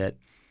a little bit,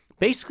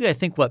 basically I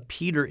think what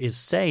Peter is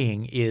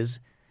saying is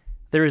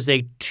there is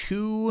a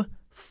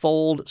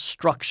twofold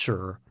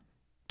structure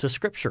to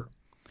Scripture.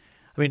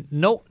 I mean,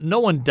 no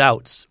one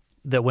doubts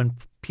that when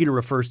Peter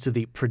refers to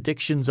the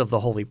predictions of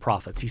the holy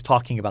prophets, he's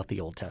talking about the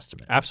Old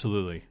Testament.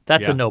 Absolutely.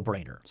 That's a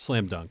no-brainer.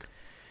 Slam dunk.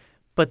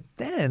 But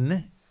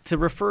then to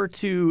refer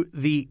to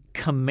the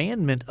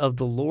commandment of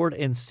the Lord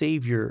and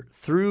Savior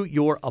through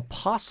your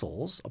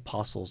apostles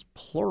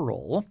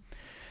plural,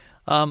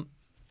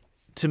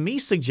 to me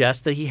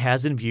suggests that he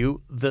has in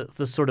view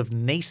the sort of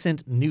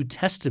nascent New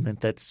Testament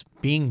that's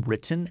being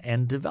written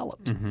and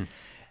developed.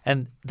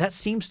 And that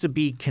seems to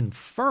be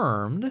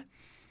confirmed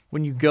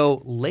when you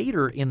go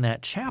later in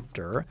that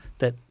chapter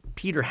that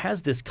Peter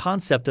has this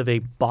concept of a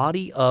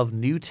body of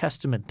New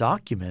Testament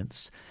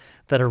documents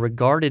that are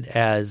regarded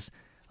as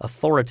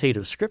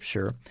authoritative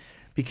Scripture,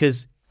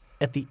 because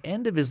at the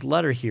end of his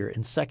letter here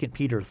in 2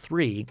 Peter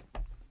 3,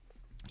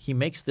 he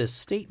makes this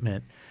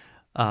statement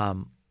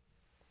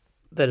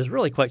that is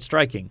really quite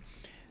striking.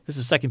 This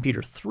is 2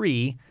 Peter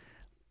 3,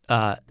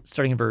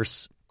 starting in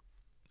verse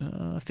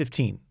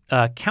 15.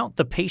 Count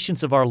the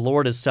patience of our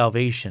Lord as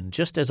salvation,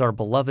 just as our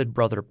beloved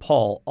brother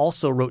Paul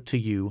also wrote to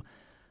you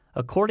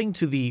according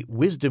to the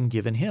wisdom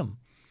given him,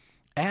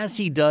 as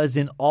he does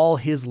in all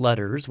his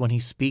letters when he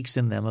speaks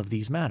in them of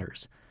these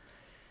matters.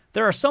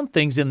 There are some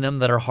things in them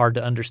that are hard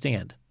to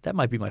understand. That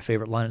might be my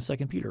favorite line in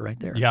 2 Peter right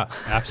there. Yeah,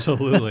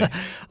 absolutely.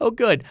 Oh,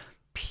 good.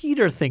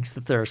 Peter thinks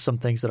that there are some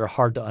things that are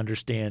hard to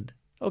understand.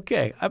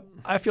 Okay,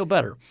 I feel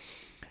better.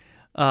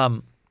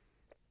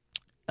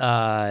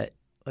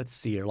 Let's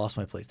see here. Lost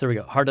my place. There we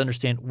go. Hard to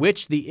understand,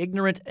 which the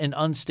ignorant and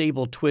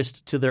unstable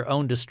twist to their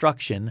own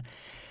destruction,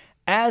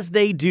 as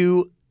they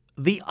do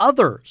the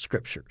other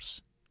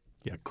Scriptures.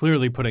 Yeah,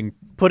 clearly putting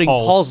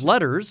Paul's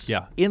letters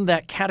in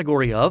that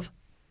category of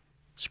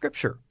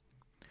Scripture.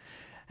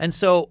 And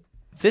so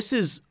this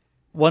is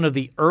one of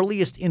the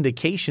earliest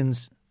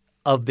indications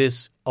of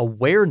this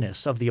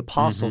awareness of the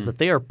apostles that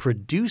they are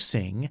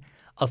producing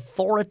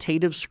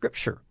authoritative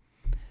Scripture,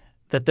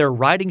 that their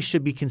writings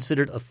should be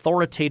considered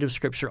authoritative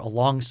Scripture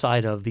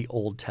alongside of the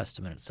Old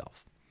Testament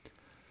itself.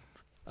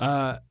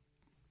 Do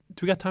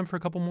we got time for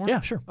a couple more?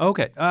 Yeah, sure.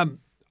 Okay.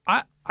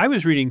 I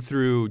was reading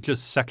through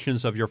just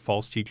sections of your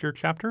false teacher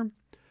chapter.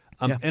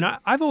 And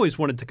I've always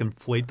wanted to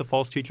conflate the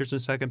false teachers in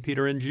 2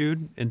 Peter and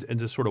Jude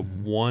into sort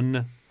of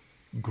one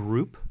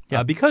group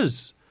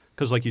because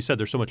like you said,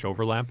 there's so much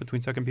overlap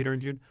between 2 Peter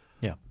and Jude.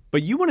 Yeah.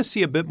 But you want to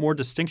see a bit more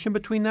distinction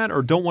between that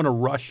or don't want to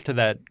rush to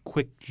that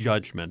quick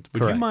judgment.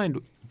 Would Correct. you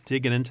mind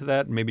digging into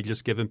that and maybe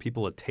just giving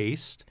people a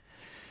taste?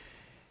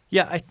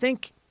 Yeah, I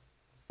think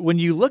when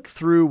you look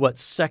through what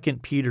 2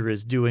 Peter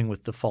is doing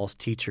with the false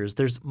teachers,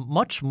 there's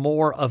much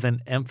more of an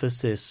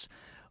emphasis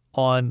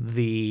on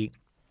the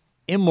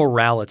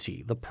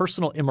immorality, the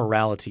personal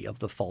immorality of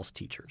the false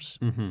teachers.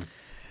 Mm-hmm.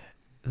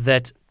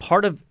 That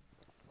part of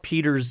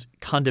Peter's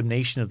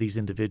condemnation of these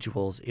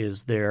individuals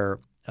is their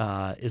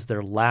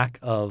lack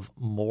of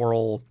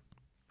moral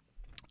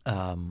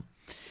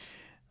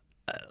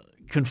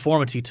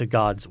conformity to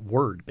God's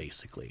word,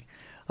 basically.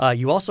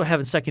 You also have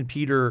in 2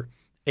 Peter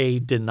a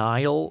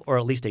denial or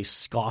at least a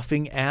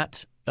scoffing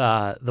at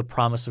the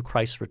promise of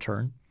Christ's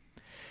return.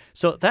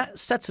 So that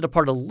sets it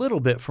apart a little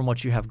bit from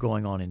what you have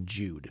going on in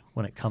Jude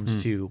when it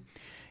comes to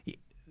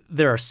 –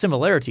 there are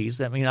similarities.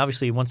 I mean,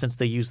 obviously, in one sense,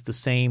 they use the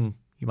same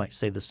 – you might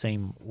say the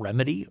same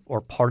remedy or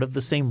part of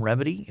the same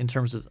remedy in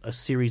terms of a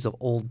series of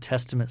Old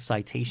Testament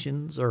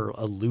citations or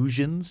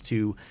allusions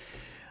to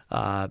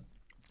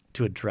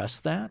address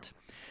that.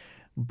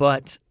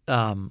 But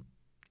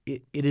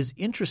it is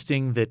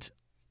interesting that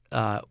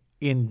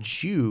in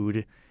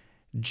Jude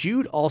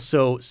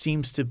also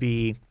seems to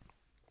be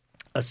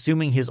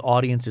assuming his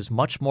audience is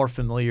much more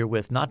familiar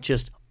with not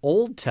just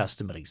Old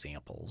Testament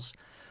examples,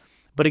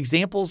 but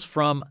examples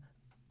from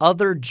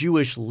other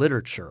Jewish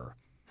literature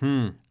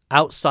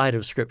outside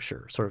of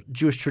Scripture, sort of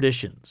Jewish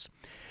traditions.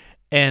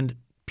 And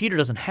Peter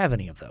doesn't have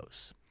any of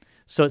those.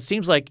 So it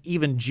seems like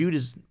even Jude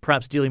is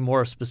perhaps dealing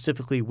more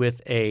specifically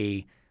with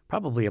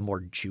probably a more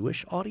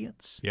Jewish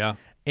audience. Yeah.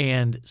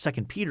 And 2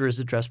 Peter is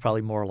addressed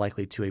probably more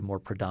likely to a more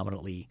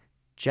predominantly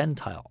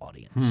Gentile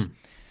audience.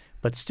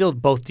 But still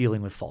both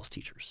dealing with false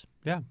teachers.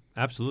 Yeah,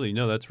 absolutely.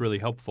 No, that's really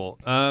helpful.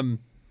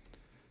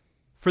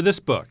 For this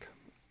book,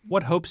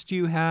 what hopes do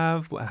you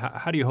have?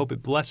 How do you hope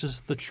it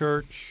blesses the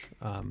church,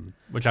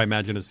 which I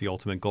imagine is the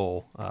ultimate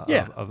goal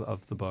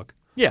of the book?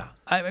 Yeah.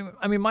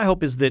 I mean, my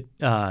hope is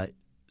that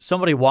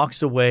somebody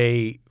walks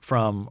away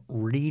from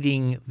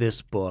reading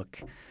this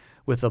book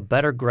with a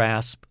better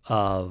grasp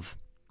of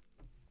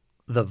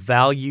the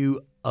value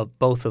of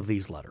both of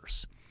these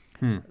letters.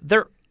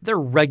 They're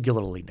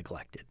regularly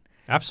neglected.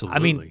 Absolutely. I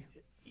mean,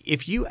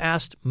 if you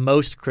asked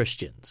most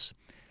Christians,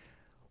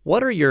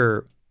 what are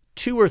your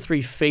 2 or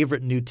 3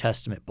 favorite New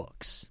Testament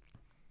books?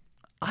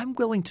 I'm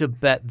willing to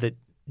bet that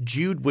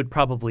Jude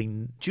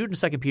and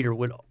 2 Peter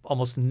would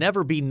almost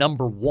never be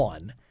number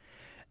 1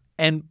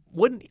 and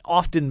wouldn't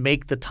often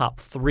make the top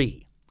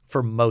 3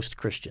 for most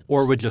Christians.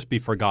 Or would just be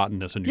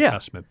forgotten as a New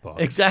Testament book.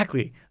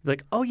 Exactly.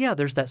 Like, oh yeah,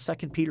 there's that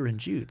 2 Peter and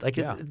Jude. Like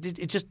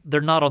it just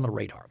they're not on the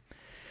radar.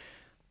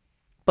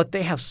 But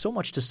they have so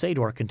much to say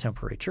to our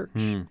contemporary church.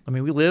 I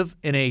mean, we live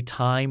in a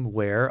time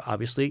where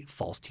obviously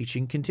false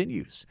teaching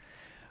continues.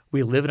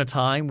 We live in a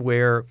time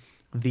where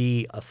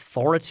the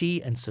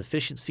authority and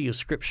sufficiency of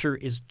Scripture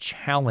is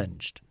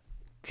challenged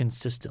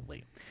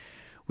consistently.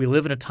 We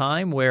live in a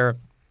time where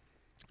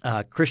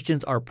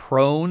Christians are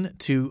prone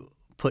to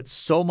put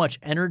so much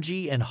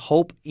energy and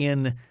hope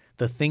in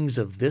the things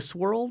of this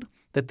world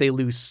that they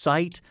lose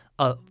sight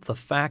of the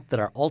fact that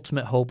our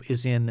ultimate hope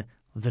is in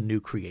the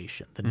new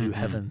creation, the new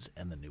heavens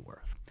and the new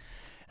earth.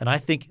 And I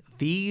think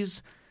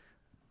these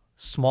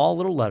small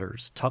little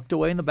letters tucked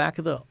away in the back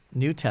of the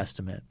New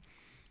Testament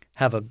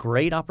have a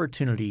great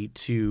opportunity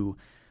to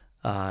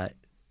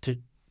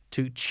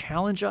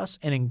challenge us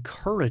and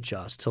encourage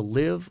us to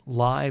live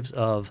lives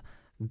of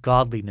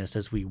godliness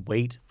as we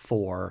wait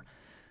for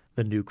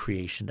the new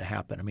creation to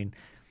happen. I mean,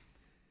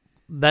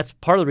 that's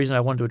part of the reason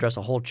I wanted to address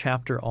a whole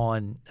chapter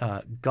on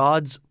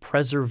God's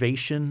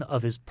preservation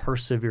of his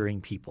persevering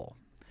people.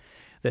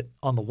 That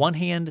on the one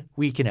hand,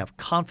 we can have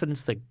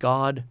confidence that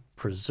God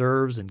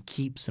preserves and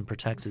keeps and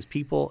protects his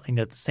people, and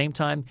at the same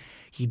time,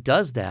 he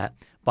does that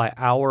by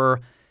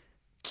our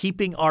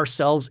keeping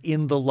ourselves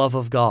in the love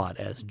of God,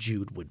 as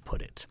Jude would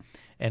put it,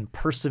 and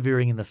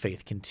persevering in the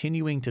faith,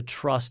 continuing to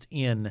trust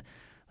in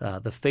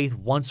the faith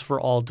once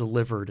for all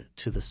delivered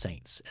to the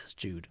saints, as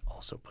Jude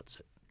also puts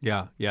it.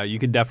 Yeah, you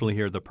can definitely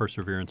hear the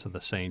perseverance of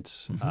the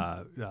saints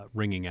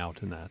ringing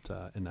out in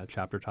that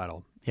chapter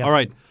title. Yep. All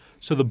right,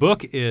 so the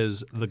book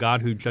is The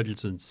God Who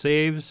Judges and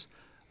Saves,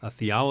 a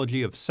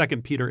theology of 2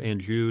 Peter and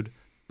Jude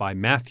by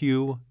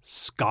Matthew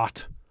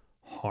Scott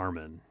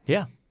Harmon.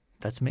 Yeah,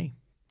 that's me.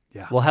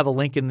 Yeah, we'll have a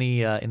link in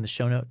the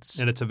show notes,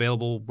 and it's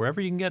available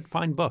wherever you can get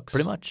fine books.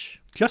 Pretty much,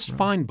 just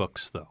fine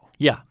books, though.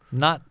 Yeah,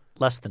 not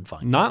less than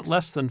fine. Not books.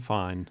 less than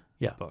fine.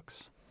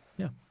 Books.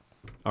 Yeah.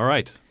 All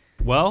right.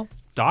 Well,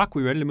 Doc,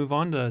 we ready to move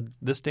on to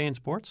This Day in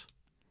Sports?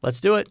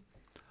 Let's do it.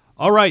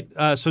 All right.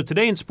 So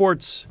today in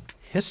sports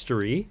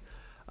history,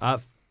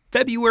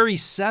 February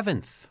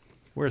 7th.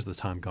 Where's the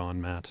time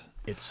gone, Matt?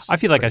 I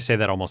feel like I say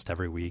that almost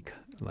every week.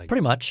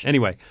 Pretty much.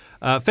 Anyway,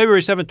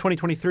 February 7th,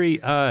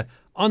 2023,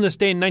 on this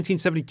day in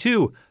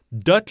 1972,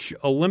 Dutch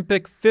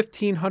Olympic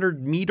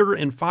 1,500 meter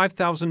and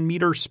 5,000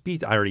 meter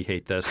speed. I already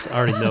hate this. I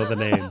already know the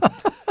name.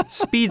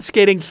 Speed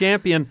skating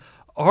champion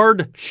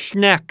Ard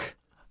Schneck.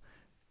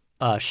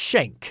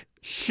 Schenk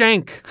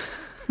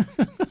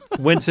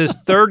wins his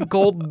third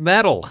gold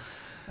medal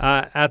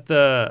at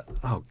the.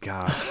 Oh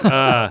gosh,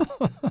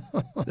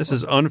 this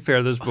is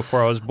unfair. This was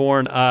before I was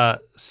born.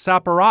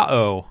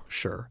 Sapporo.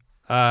 Sure.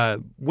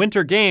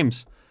 Winter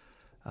Games.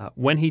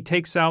 When he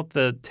takes out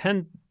the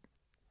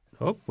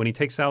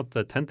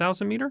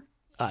 10,000 meter.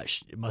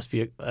 It must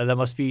be that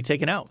must be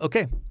taken out.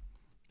 Okay.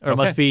 Or Okay. it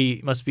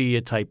must be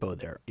a typo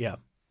there. Yeah.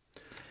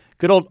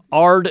 Good old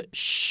Ard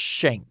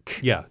Schenk.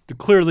 Yeah,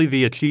 clearly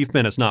the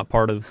achievement is not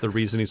part of the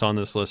reason he's on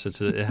this list.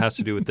 It has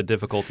to do with the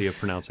difficulty of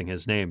pronouncing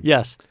his name.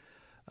 Yes.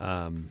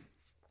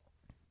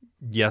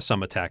 Yes,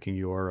 I'm attacking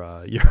your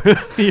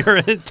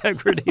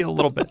integrity a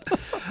little bit.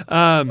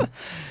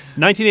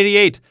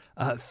 1988,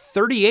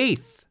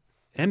 38th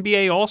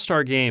NBA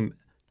All-Star Game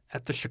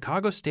at the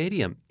Chicago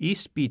Stadium.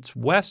 East beats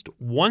West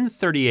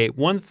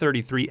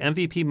 138-133.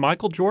 MVP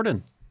Michael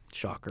Jordan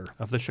Shocker.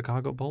 of the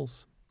Chicago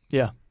Bulls.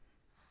 Yeah.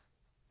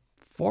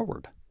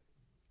 Forward.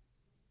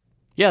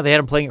 Yeah, they had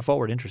him playing it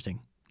forward. Interesting.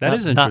 That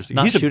is interesting.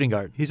 Not He's a shooting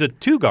guard. He's a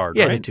two-guard,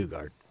 Yeah, right? he's a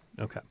two-guard.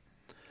 Okay.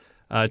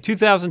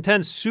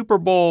 2010 Super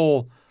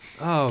Bowl.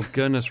 Oh,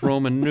 goodness,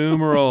 Roman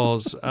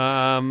numerals.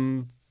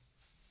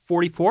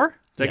 44?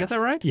 Did I get that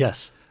right?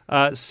 Yes.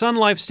 Sun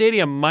Life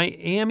Stadium,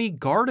 Miami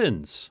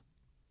Gardens,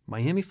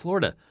 Miami,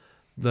 Florida.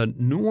 The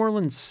New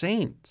Orleans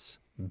Saints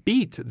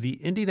beat the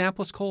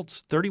Indianapolis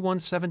Colts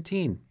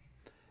 31-17.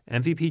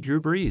 MVP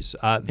Drew Brees.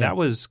 That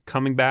was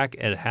coming back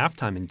at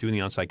halftime and doing the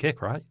onside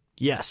kick, right?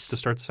 Yes. To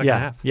start the second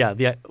half. Yeah.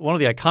 One of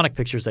the iconic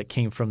pictures that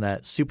came from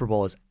that Super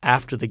Bowl is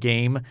after the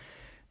game,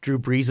 Drew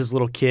Brees'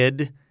 little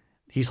kid.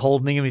 He's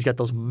holding him. He's got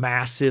those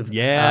massive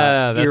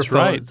that's earphones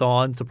right.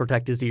 on to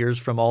protect his ears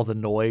from all the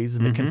noise,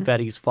 and the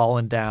confetti's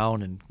falling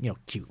down, and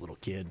cute little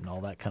kid and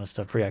all that kind of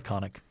stuff. Pretty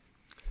iconic.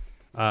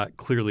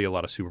 Clearly, a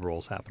lot of Super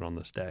Bowls happen on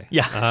this day.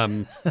 Yeah.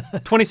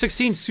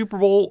 2016 Super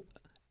Bowl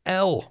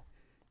L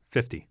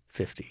 50.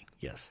 50,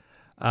 yes.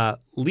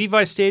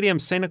 Levi Stadium,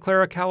 Santa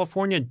Clara,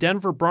 California.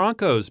 Denver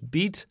Broncos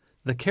beat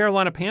the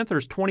Carolina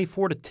Panthers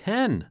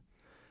 24-10.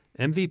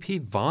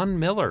 MVP Von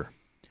Miller.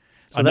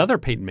 Another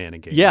Peyton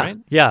Manning game, right?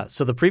 Yeah.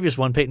 So the previous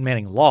one, Peyton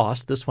Manning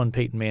lost. This one,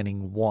 Peyton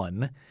Manning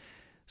won.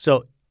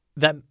 So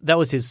that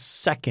was his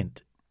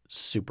second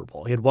Super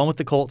Bowl. He had one with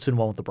the Colts and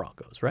one with the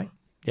Broncos, right?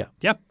 Yeah.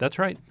 Yep, that's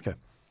right. Okay.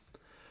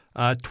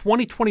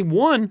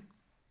 2021,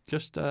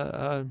 just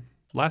 2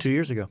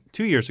 years ago.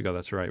 2 years ago,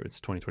 that's right.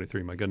 It's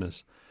 2023, my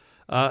goodness.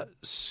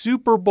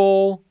 Super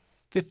Bowl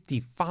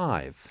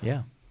 55.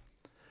 Yeah.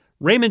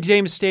 Raymond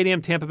James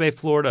Stadium, Tampa Bay,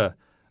 Florida.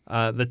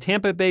 The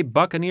Tampa Bay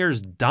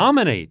Buccaneers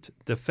dominate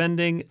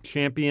defending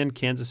champion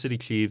Kansas City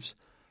Chiefs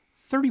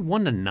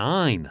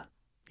 31-9.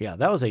 Yeah,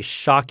 that was a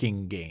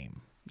shocking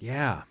game.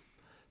 Yeah.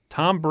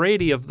 Tom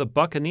Brady of the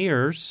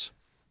Buccaneers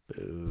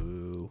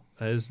Boo.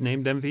 is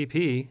named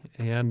MVP,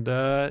 and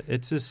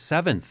it's his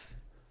seventh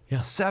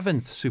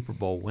Super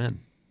Bowl win.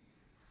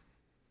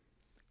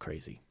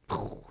 Crazy.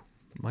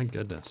 My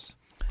goodness.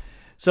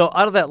 So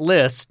out of that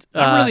list,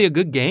 Not really a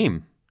good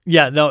game.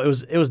 yeah, no,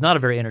 it was not a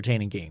very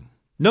entertaining game.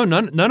 No,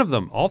 none of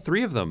them. All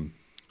three of them.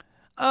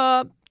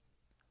 Well,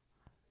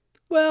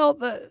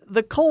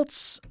 the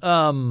Colts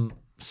Saints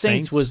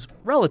Saints? was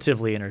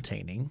relatively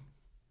entertaining,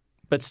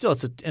 but still,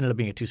 ended up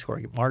being a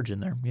 2-score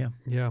margin there. Yeah.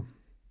 Yeah.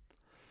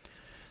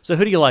 So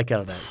who do you like out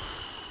of that?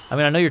 I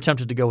mean, I know you're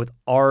tempted to go with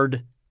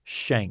Ard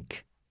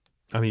Schenk.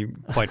 I mean,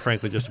 quite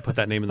frankly, just to put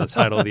that name in the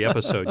title of the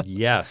episode,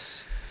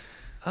 yes.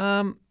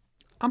 I'm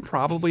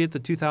probably at the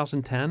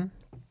 2010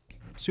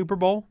 Super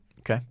Bowl.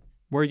 Okay.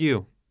 Where are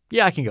you?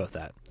 Yeah, I can go with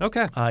that.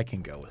 Okay. I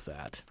can go with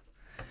that.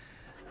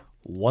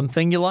 One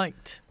thing you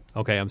liked.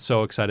 Okay, I'm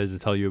so excited to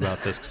tell you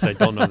about this because I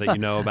don't know that you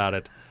know about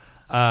it.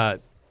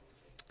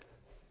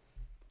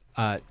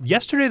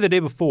 Yesterday, the day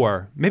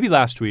before, maybe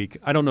last week,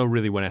 I don't know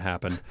really when it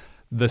happened,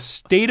 the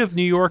state of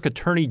New York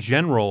Attorney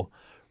General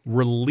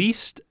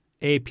released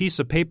a piece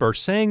of paper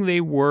saying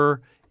they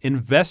were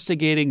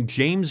investigating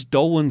James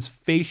Dolan's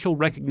facial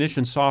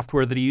recognition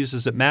software that he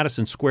uses at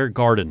Madison Square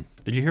Garden.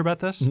 Did you hear about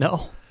this?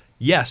 No.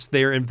 Yes,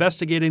 they are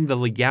investigating the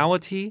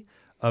legality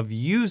of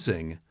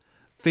using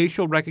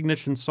facial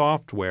recognition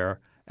software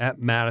at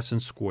Madison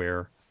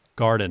Square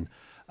Garden.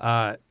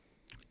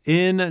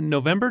 In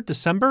November,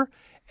 December,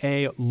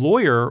 a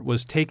lawyer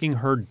was taking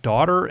her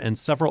daughter and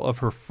several of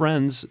her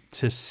friends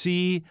to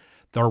see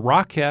the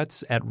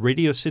Rockettes at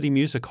Radio City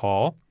Music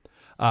Hall.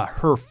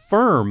 Her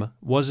firm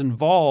was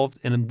involved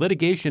in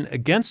litigation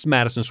against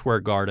Madison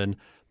Square Garden.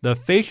 The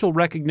facial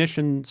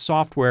recognition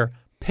software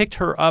picked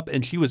her up,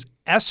 and she was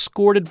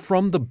escorted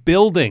from the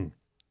building.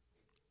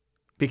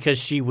 Because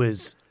she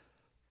was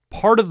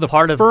Part of the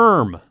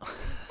firm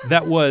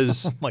that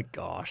was oh my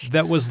gosh.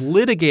 that was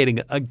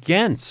litigating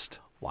against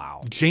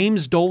Wow.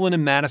 James Dolan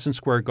in Madison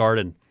Square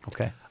Garden.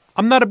 Okay.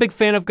 I'm not a big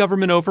fan of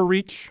government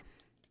overreach.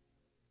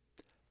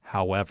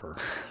 However,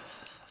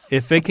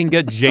 if it can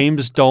get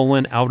James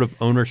Dolan out of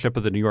ownership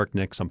of the New York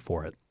Knicks, I'm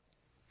for it.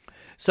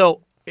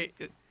 So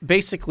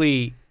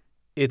basically,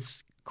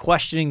 it's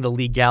questioning the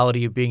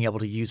legality of being able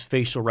to use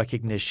facial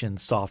recognition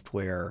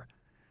software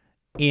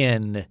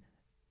in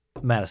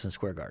Madison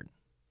Square Garden.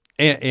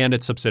 And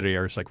its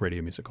subsidiaries like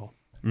Radio Musical.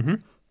 Mm-hmm.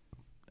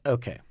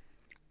 Okay.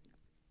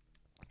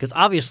 Because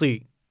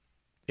obviously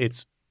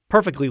it's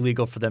perfectly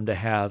legal for them to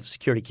have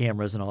security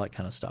cameras and all that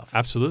kind of stuff.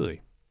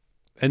 Absolutely.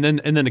 And then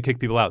to kick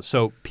people out.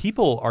 So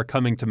people are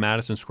coming to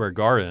Madison Square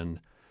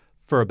Garden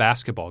for a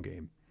basketball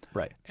game.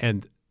 Right.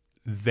 And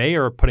they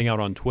are putting out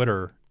on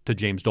Twitter to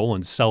James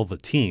Dolan, sell the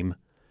team.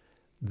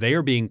 They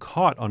are being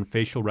caught on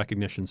facial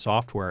recognition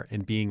software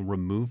and being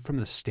removed from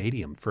the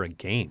stadium for a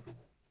game.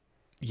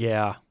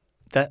 Yeah.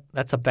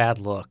 That's a bad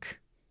look.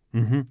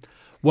 Mm-hmm.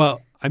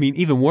 Well, I mean,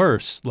 even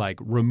worse, like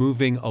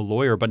removing a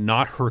lawyer but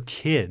not her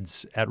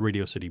kids at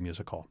Radio City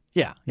Music Hall.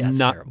 Yeah, that's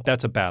terrible.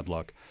 That's a bad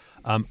look.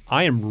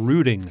 I am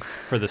rooting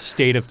for the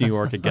state of New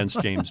York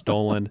against James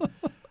Dolan.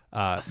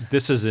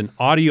 This is an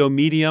audio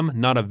medium,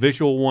 not a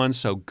visual one,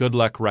 so good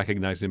luck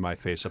recognizing my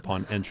face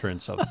upon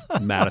entrance of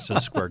Madison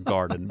Square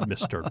Garden,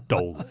 Mr.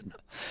 Dolan.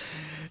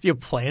 Do you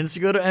have plans to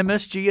go to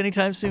MSG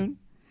anytime soon?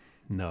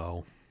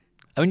 No.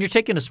 I mean, you're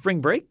taking a spring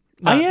break?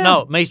 No, I am.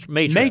 No, May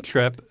trip. May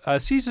trip.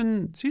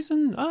 Season.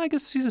 I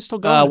guess season's still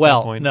going at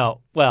that point.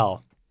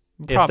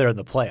 If they're in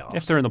the playoffs.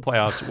 If they're in the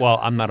playoffs, well,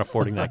 I'm not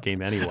affording that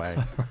game anyway.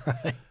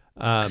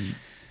 Right.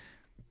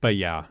 But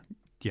yeah.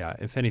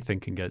 If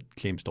anything can get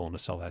James Dolan to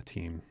sell that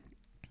team,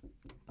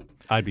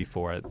 I'd be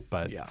for it.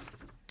 But yeah.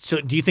 So,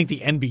 do you think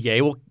the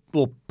NBA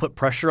will put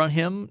pressure on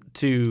him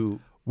to?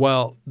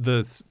 Well,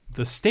 the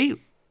state.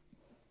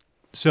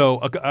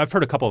 So I've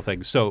heard a couple of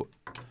things. So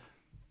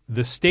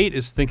the state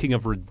is thinking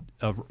of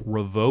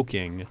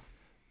revoking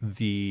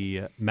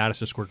the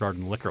Madison Square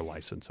Garden liquor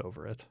license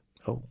over it.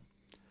 Oh.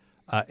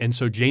 And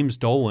so James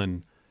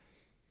Dolan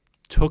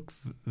took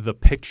the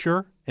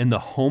picture and the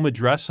home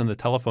address and the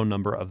telephone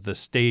number of the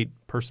state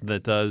person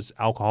that does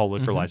alcohol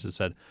liquor license,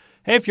 said,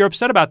 hey, if you're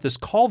upset about this,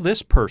 call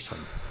this person.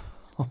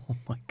 Oh,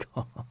 my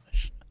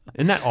gosh.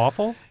 Isn't that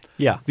awful?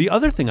 Yeah. The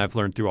other thing I've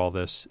learned through all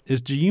this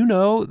is, do you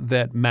know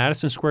that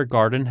Madison Square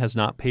Garden has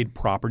not paid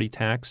property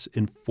tax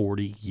in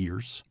 40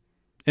 years?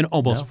 In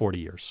almost 40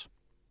 years.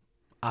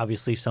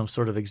 Obviously some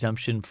sort of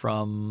exemption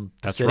from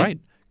the That's city. right.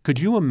 Could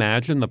you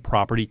imagine the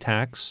property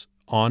tax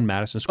on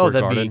Madison Square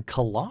Garden? Garden? That'd be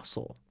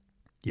colossal.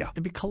 Yeah.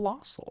 It'd be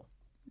colossal.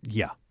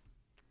 Yeah.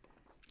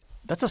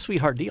 That's a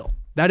sweetheart deal.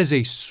 That is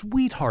a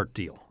sweetheart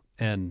deal.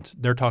 And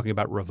they're talking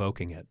about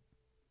revoking it.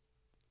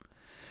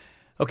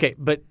 Okay,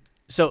 but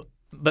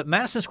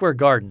Madison Square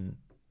Garden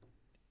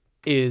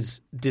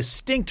is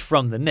distinct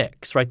from the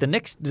Knicks, right? The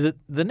Knicks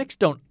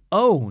don't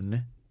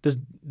own. Does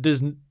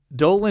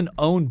Dolan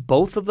own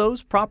both of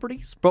those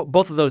properties?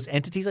 Both of those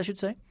entities, I should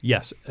say?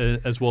 Yes,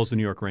 as well as the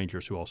New York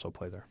Rangers, who also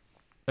play there.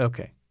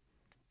 Okay.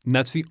 And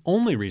that's the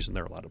only reason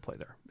they're allowed to play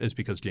there, is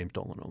because James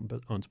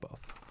Dolan owns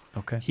both.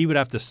 Okay. He would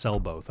have to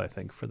sell both, I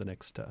think, for the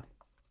Knicks to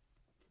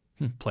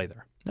play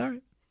there. All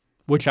right.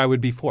 Which I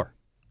would be for.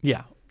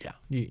 Yeah.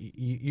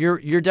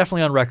 You're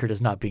definitely on record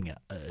as not being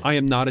I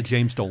am not a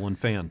James Dolan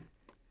fan.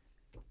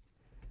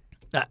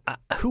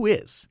 Who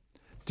is?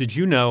 Did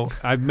you know,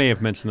 I may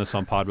have mentioned this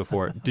on pod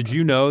before, did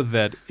you know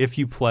that if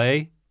you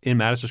play in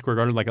Madison Square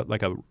Garden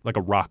like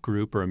a rock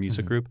group or a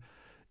music group,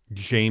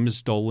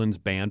 James Dolan's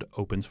band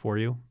opens for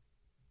you?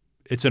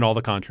 It's in all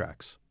the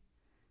contracts.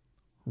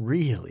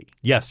 Really?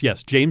 Yes.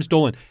 James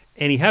Dolan.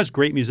 And he has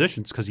great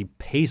musicians because he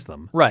pays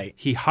them. Right.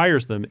 He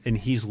hires them and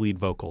he's lead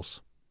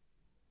vocals.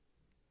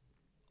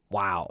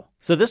 Wow.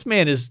 So this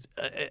man is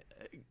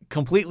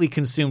completely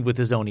consumed with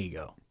his own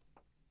ego.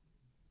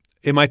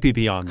 It might be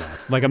beyond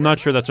that. Like, I'm not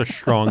sure that's a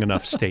strong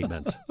enough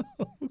statement.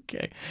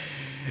 Okay.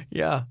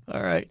 Yeah.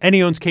 All right. And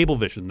he owns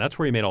Cablevision. That's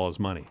where he made all his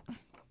money.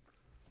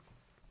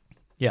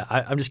 Yeah.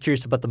 I'm just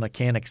curious about the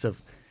mechanics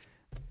of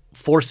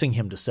forcing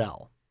him to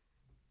sell.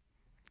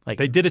 Like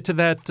they did it to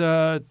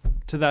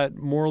that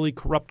morally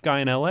corrupt guy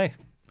in L.A.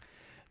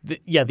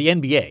 The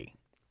NBA.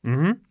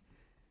 Mm-hmm.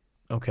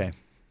 Okay.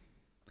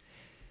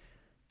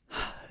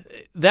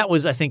 That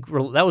was, I think,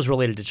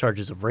 related to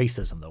charges of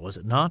racism, though, was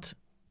it not?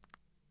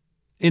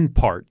 In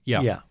part,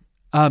 yeah. Yeah.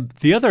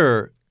 The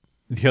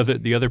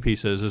other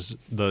piece is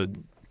the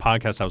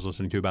podcast I was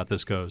listening to about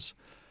this goes.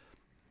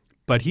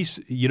 But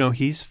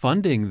he's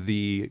funding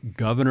the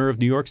governor of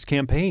New York's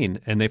campaign,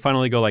 and they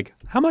finally go like,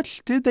 how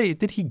much did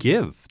he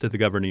give to the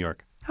governor of New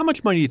York? How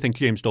much money do you think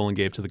James Dolan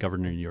gave to the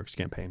governor of New York's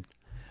campaign?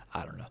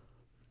 I don't know.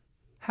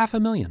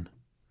 $500,000.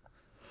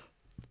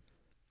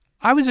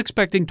 I was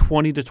expecting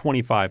 $20 to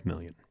 $25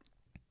 million.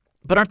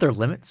 But aren't there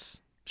limits?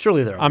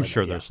 Surely there are. I'm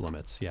sure there's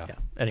limits. Yeah.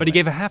 Anyway. But he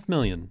gave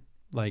 $500,000.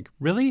 Like,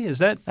 really?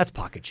 That's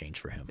pocket change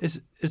for him. Is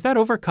that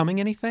overcoming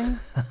anything?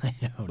 I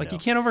don't know. You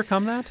can't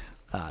overcome that?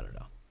 I don't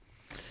know.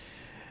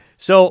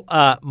 So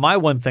my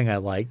one thing I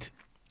liked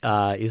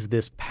is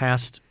this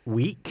past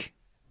week,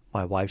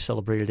 my wife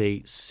celebrated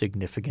a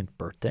significant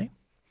birthday,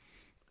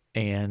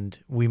 and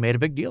we made a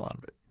big deal out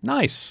of it.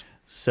 Nice.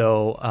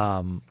 So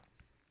part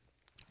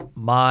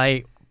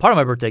of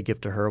my birthday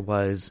gift to her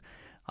was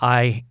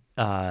I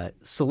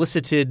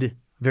solicited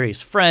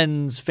various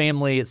friends,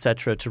 family,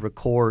 etc., to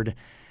record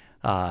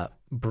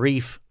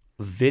brief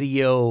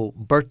video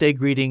birthday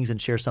greetings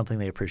and share something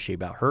they appreciate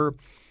about her.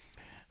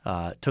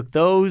 Took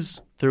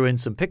those, threw in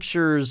some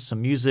pictures,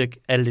 some music,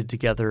 edited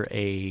together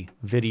a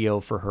video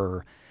for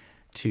her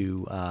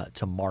to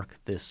mark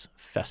this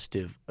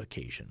festive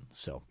occasion.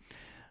 So,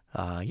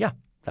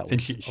 that was.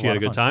 And she had a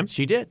good time?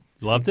 She did.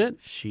 Loved it?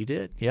 She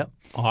did. Yep.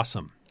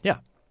 Awesome. Yeah.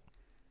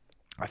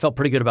 I felt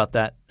pretty good about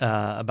that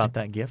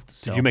gift.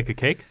 So. Did you make a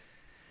cake?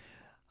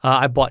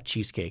 I bought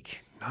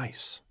cheesecake.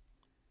 Nice.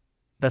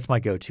 That's my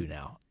go-to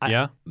now.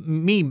 Yeah?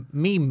 Me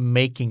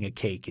making a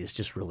cake is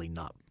just really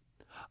not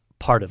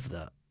part of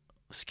the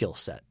skill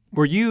set.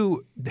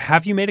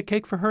 Have you made a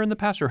cake for her in the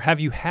past, or have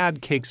you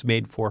had cakes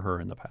made for her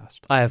in the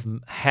past? I have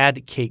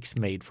had cakes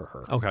made for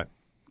her. Okay.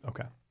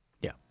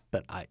 Yeah,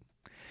 but I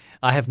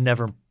have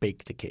never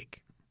baked a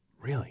cake.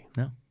 Really?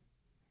 No.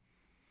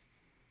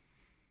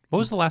 What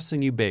was the last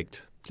thing you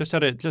baked?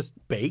 Just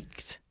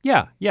baked?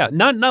 Yeah.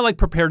 Not like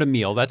prepared a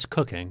meal. That's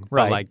cooking.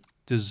 Right. But like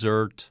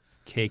dessert,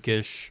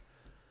 cake-ish,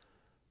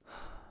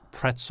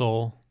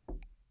 pretzel.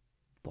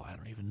 Boy, I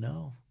don't even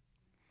know.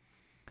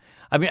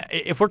 I mean,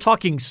 if we're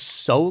talking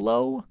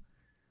solo,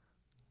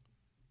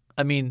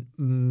 I mean,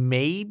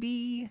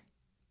 maybe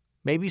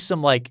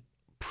some like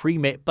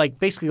pre-made, like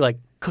basically like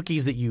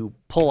cookies that you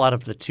pull out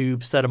of the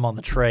tube, set them on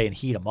the tray, and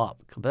heat them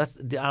up. But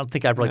I don't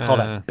think I'd really call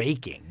that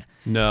baking.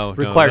 No,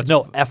 requires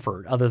no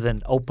effort other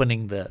than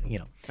opening the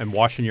and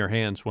washing your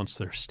hands once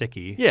they're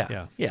sticky.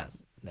 Yeah.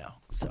 No,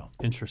 so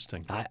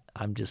interesting.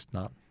 I'm just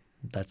not.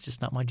 That's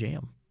just not my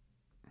jam.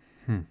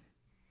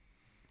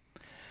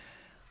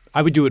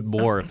 I would do it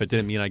more if it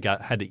didn't mean I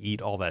had to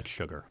eat all that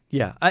sugar.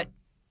 Yeah,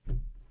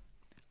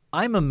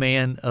 I'm a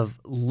man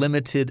of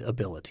limited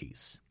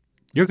abilities.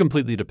 You're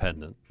completely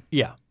dependent.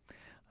 Yeah.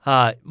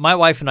 My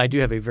wife and I do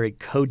have a very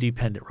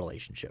codependent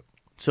relationship,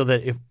 so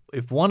that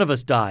if one of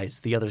us dies,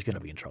 the other's going to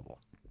be in trouble.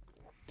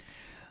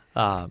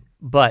 I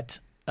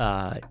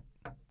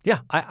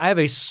have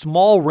a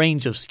small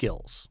range of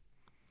skills.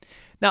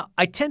 Now,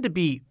 I tend to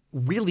be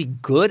really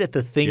good at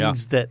the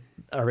things that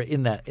are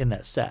in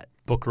that set.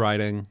 Book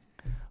writing.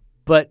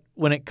 But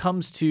when it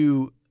comes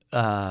to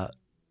a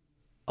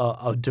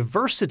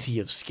diversity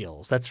of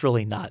skills, that's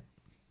really not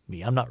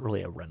me. I'm not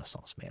really a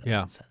Renaissance man in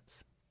that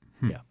sense.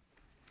 Yeah.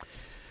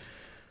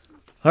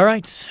 All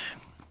right.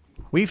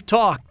 We've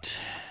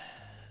talked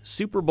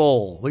Super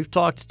Bowl. We've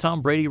talked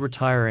Tom Brady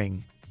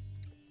retiring.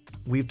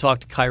 We've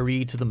talked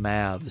Kyrie to the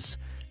Mavs.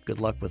 Good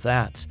luck with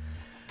that.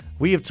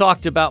 We have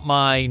talked about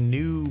my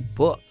new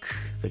book,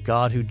 The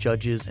God Who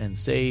Judges and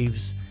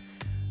Saves.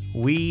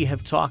 We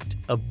have talked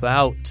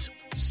about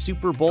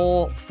Super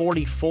Bowl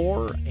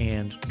 44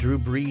 and Drew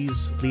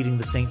Brees leading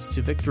the Saints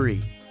to victory.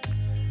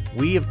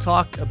 We have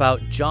talked about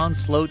John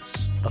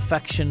Sloat's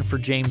affection for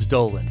James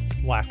Dolan.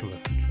 Lack of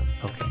affection.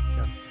 Okay.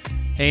 Yeah.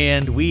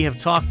 And we have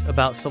talked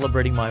about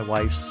celebrating my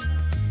wife's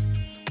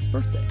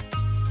birthday.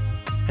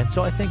 And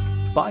so I think,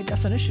 by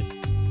definition,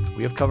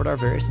 we have covered our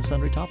various and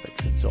sundry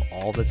topics. And so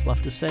all that's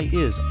left to say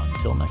is,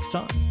 until next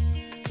time,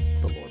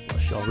 the Lord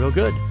bless y'all real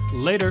good.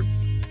 Later.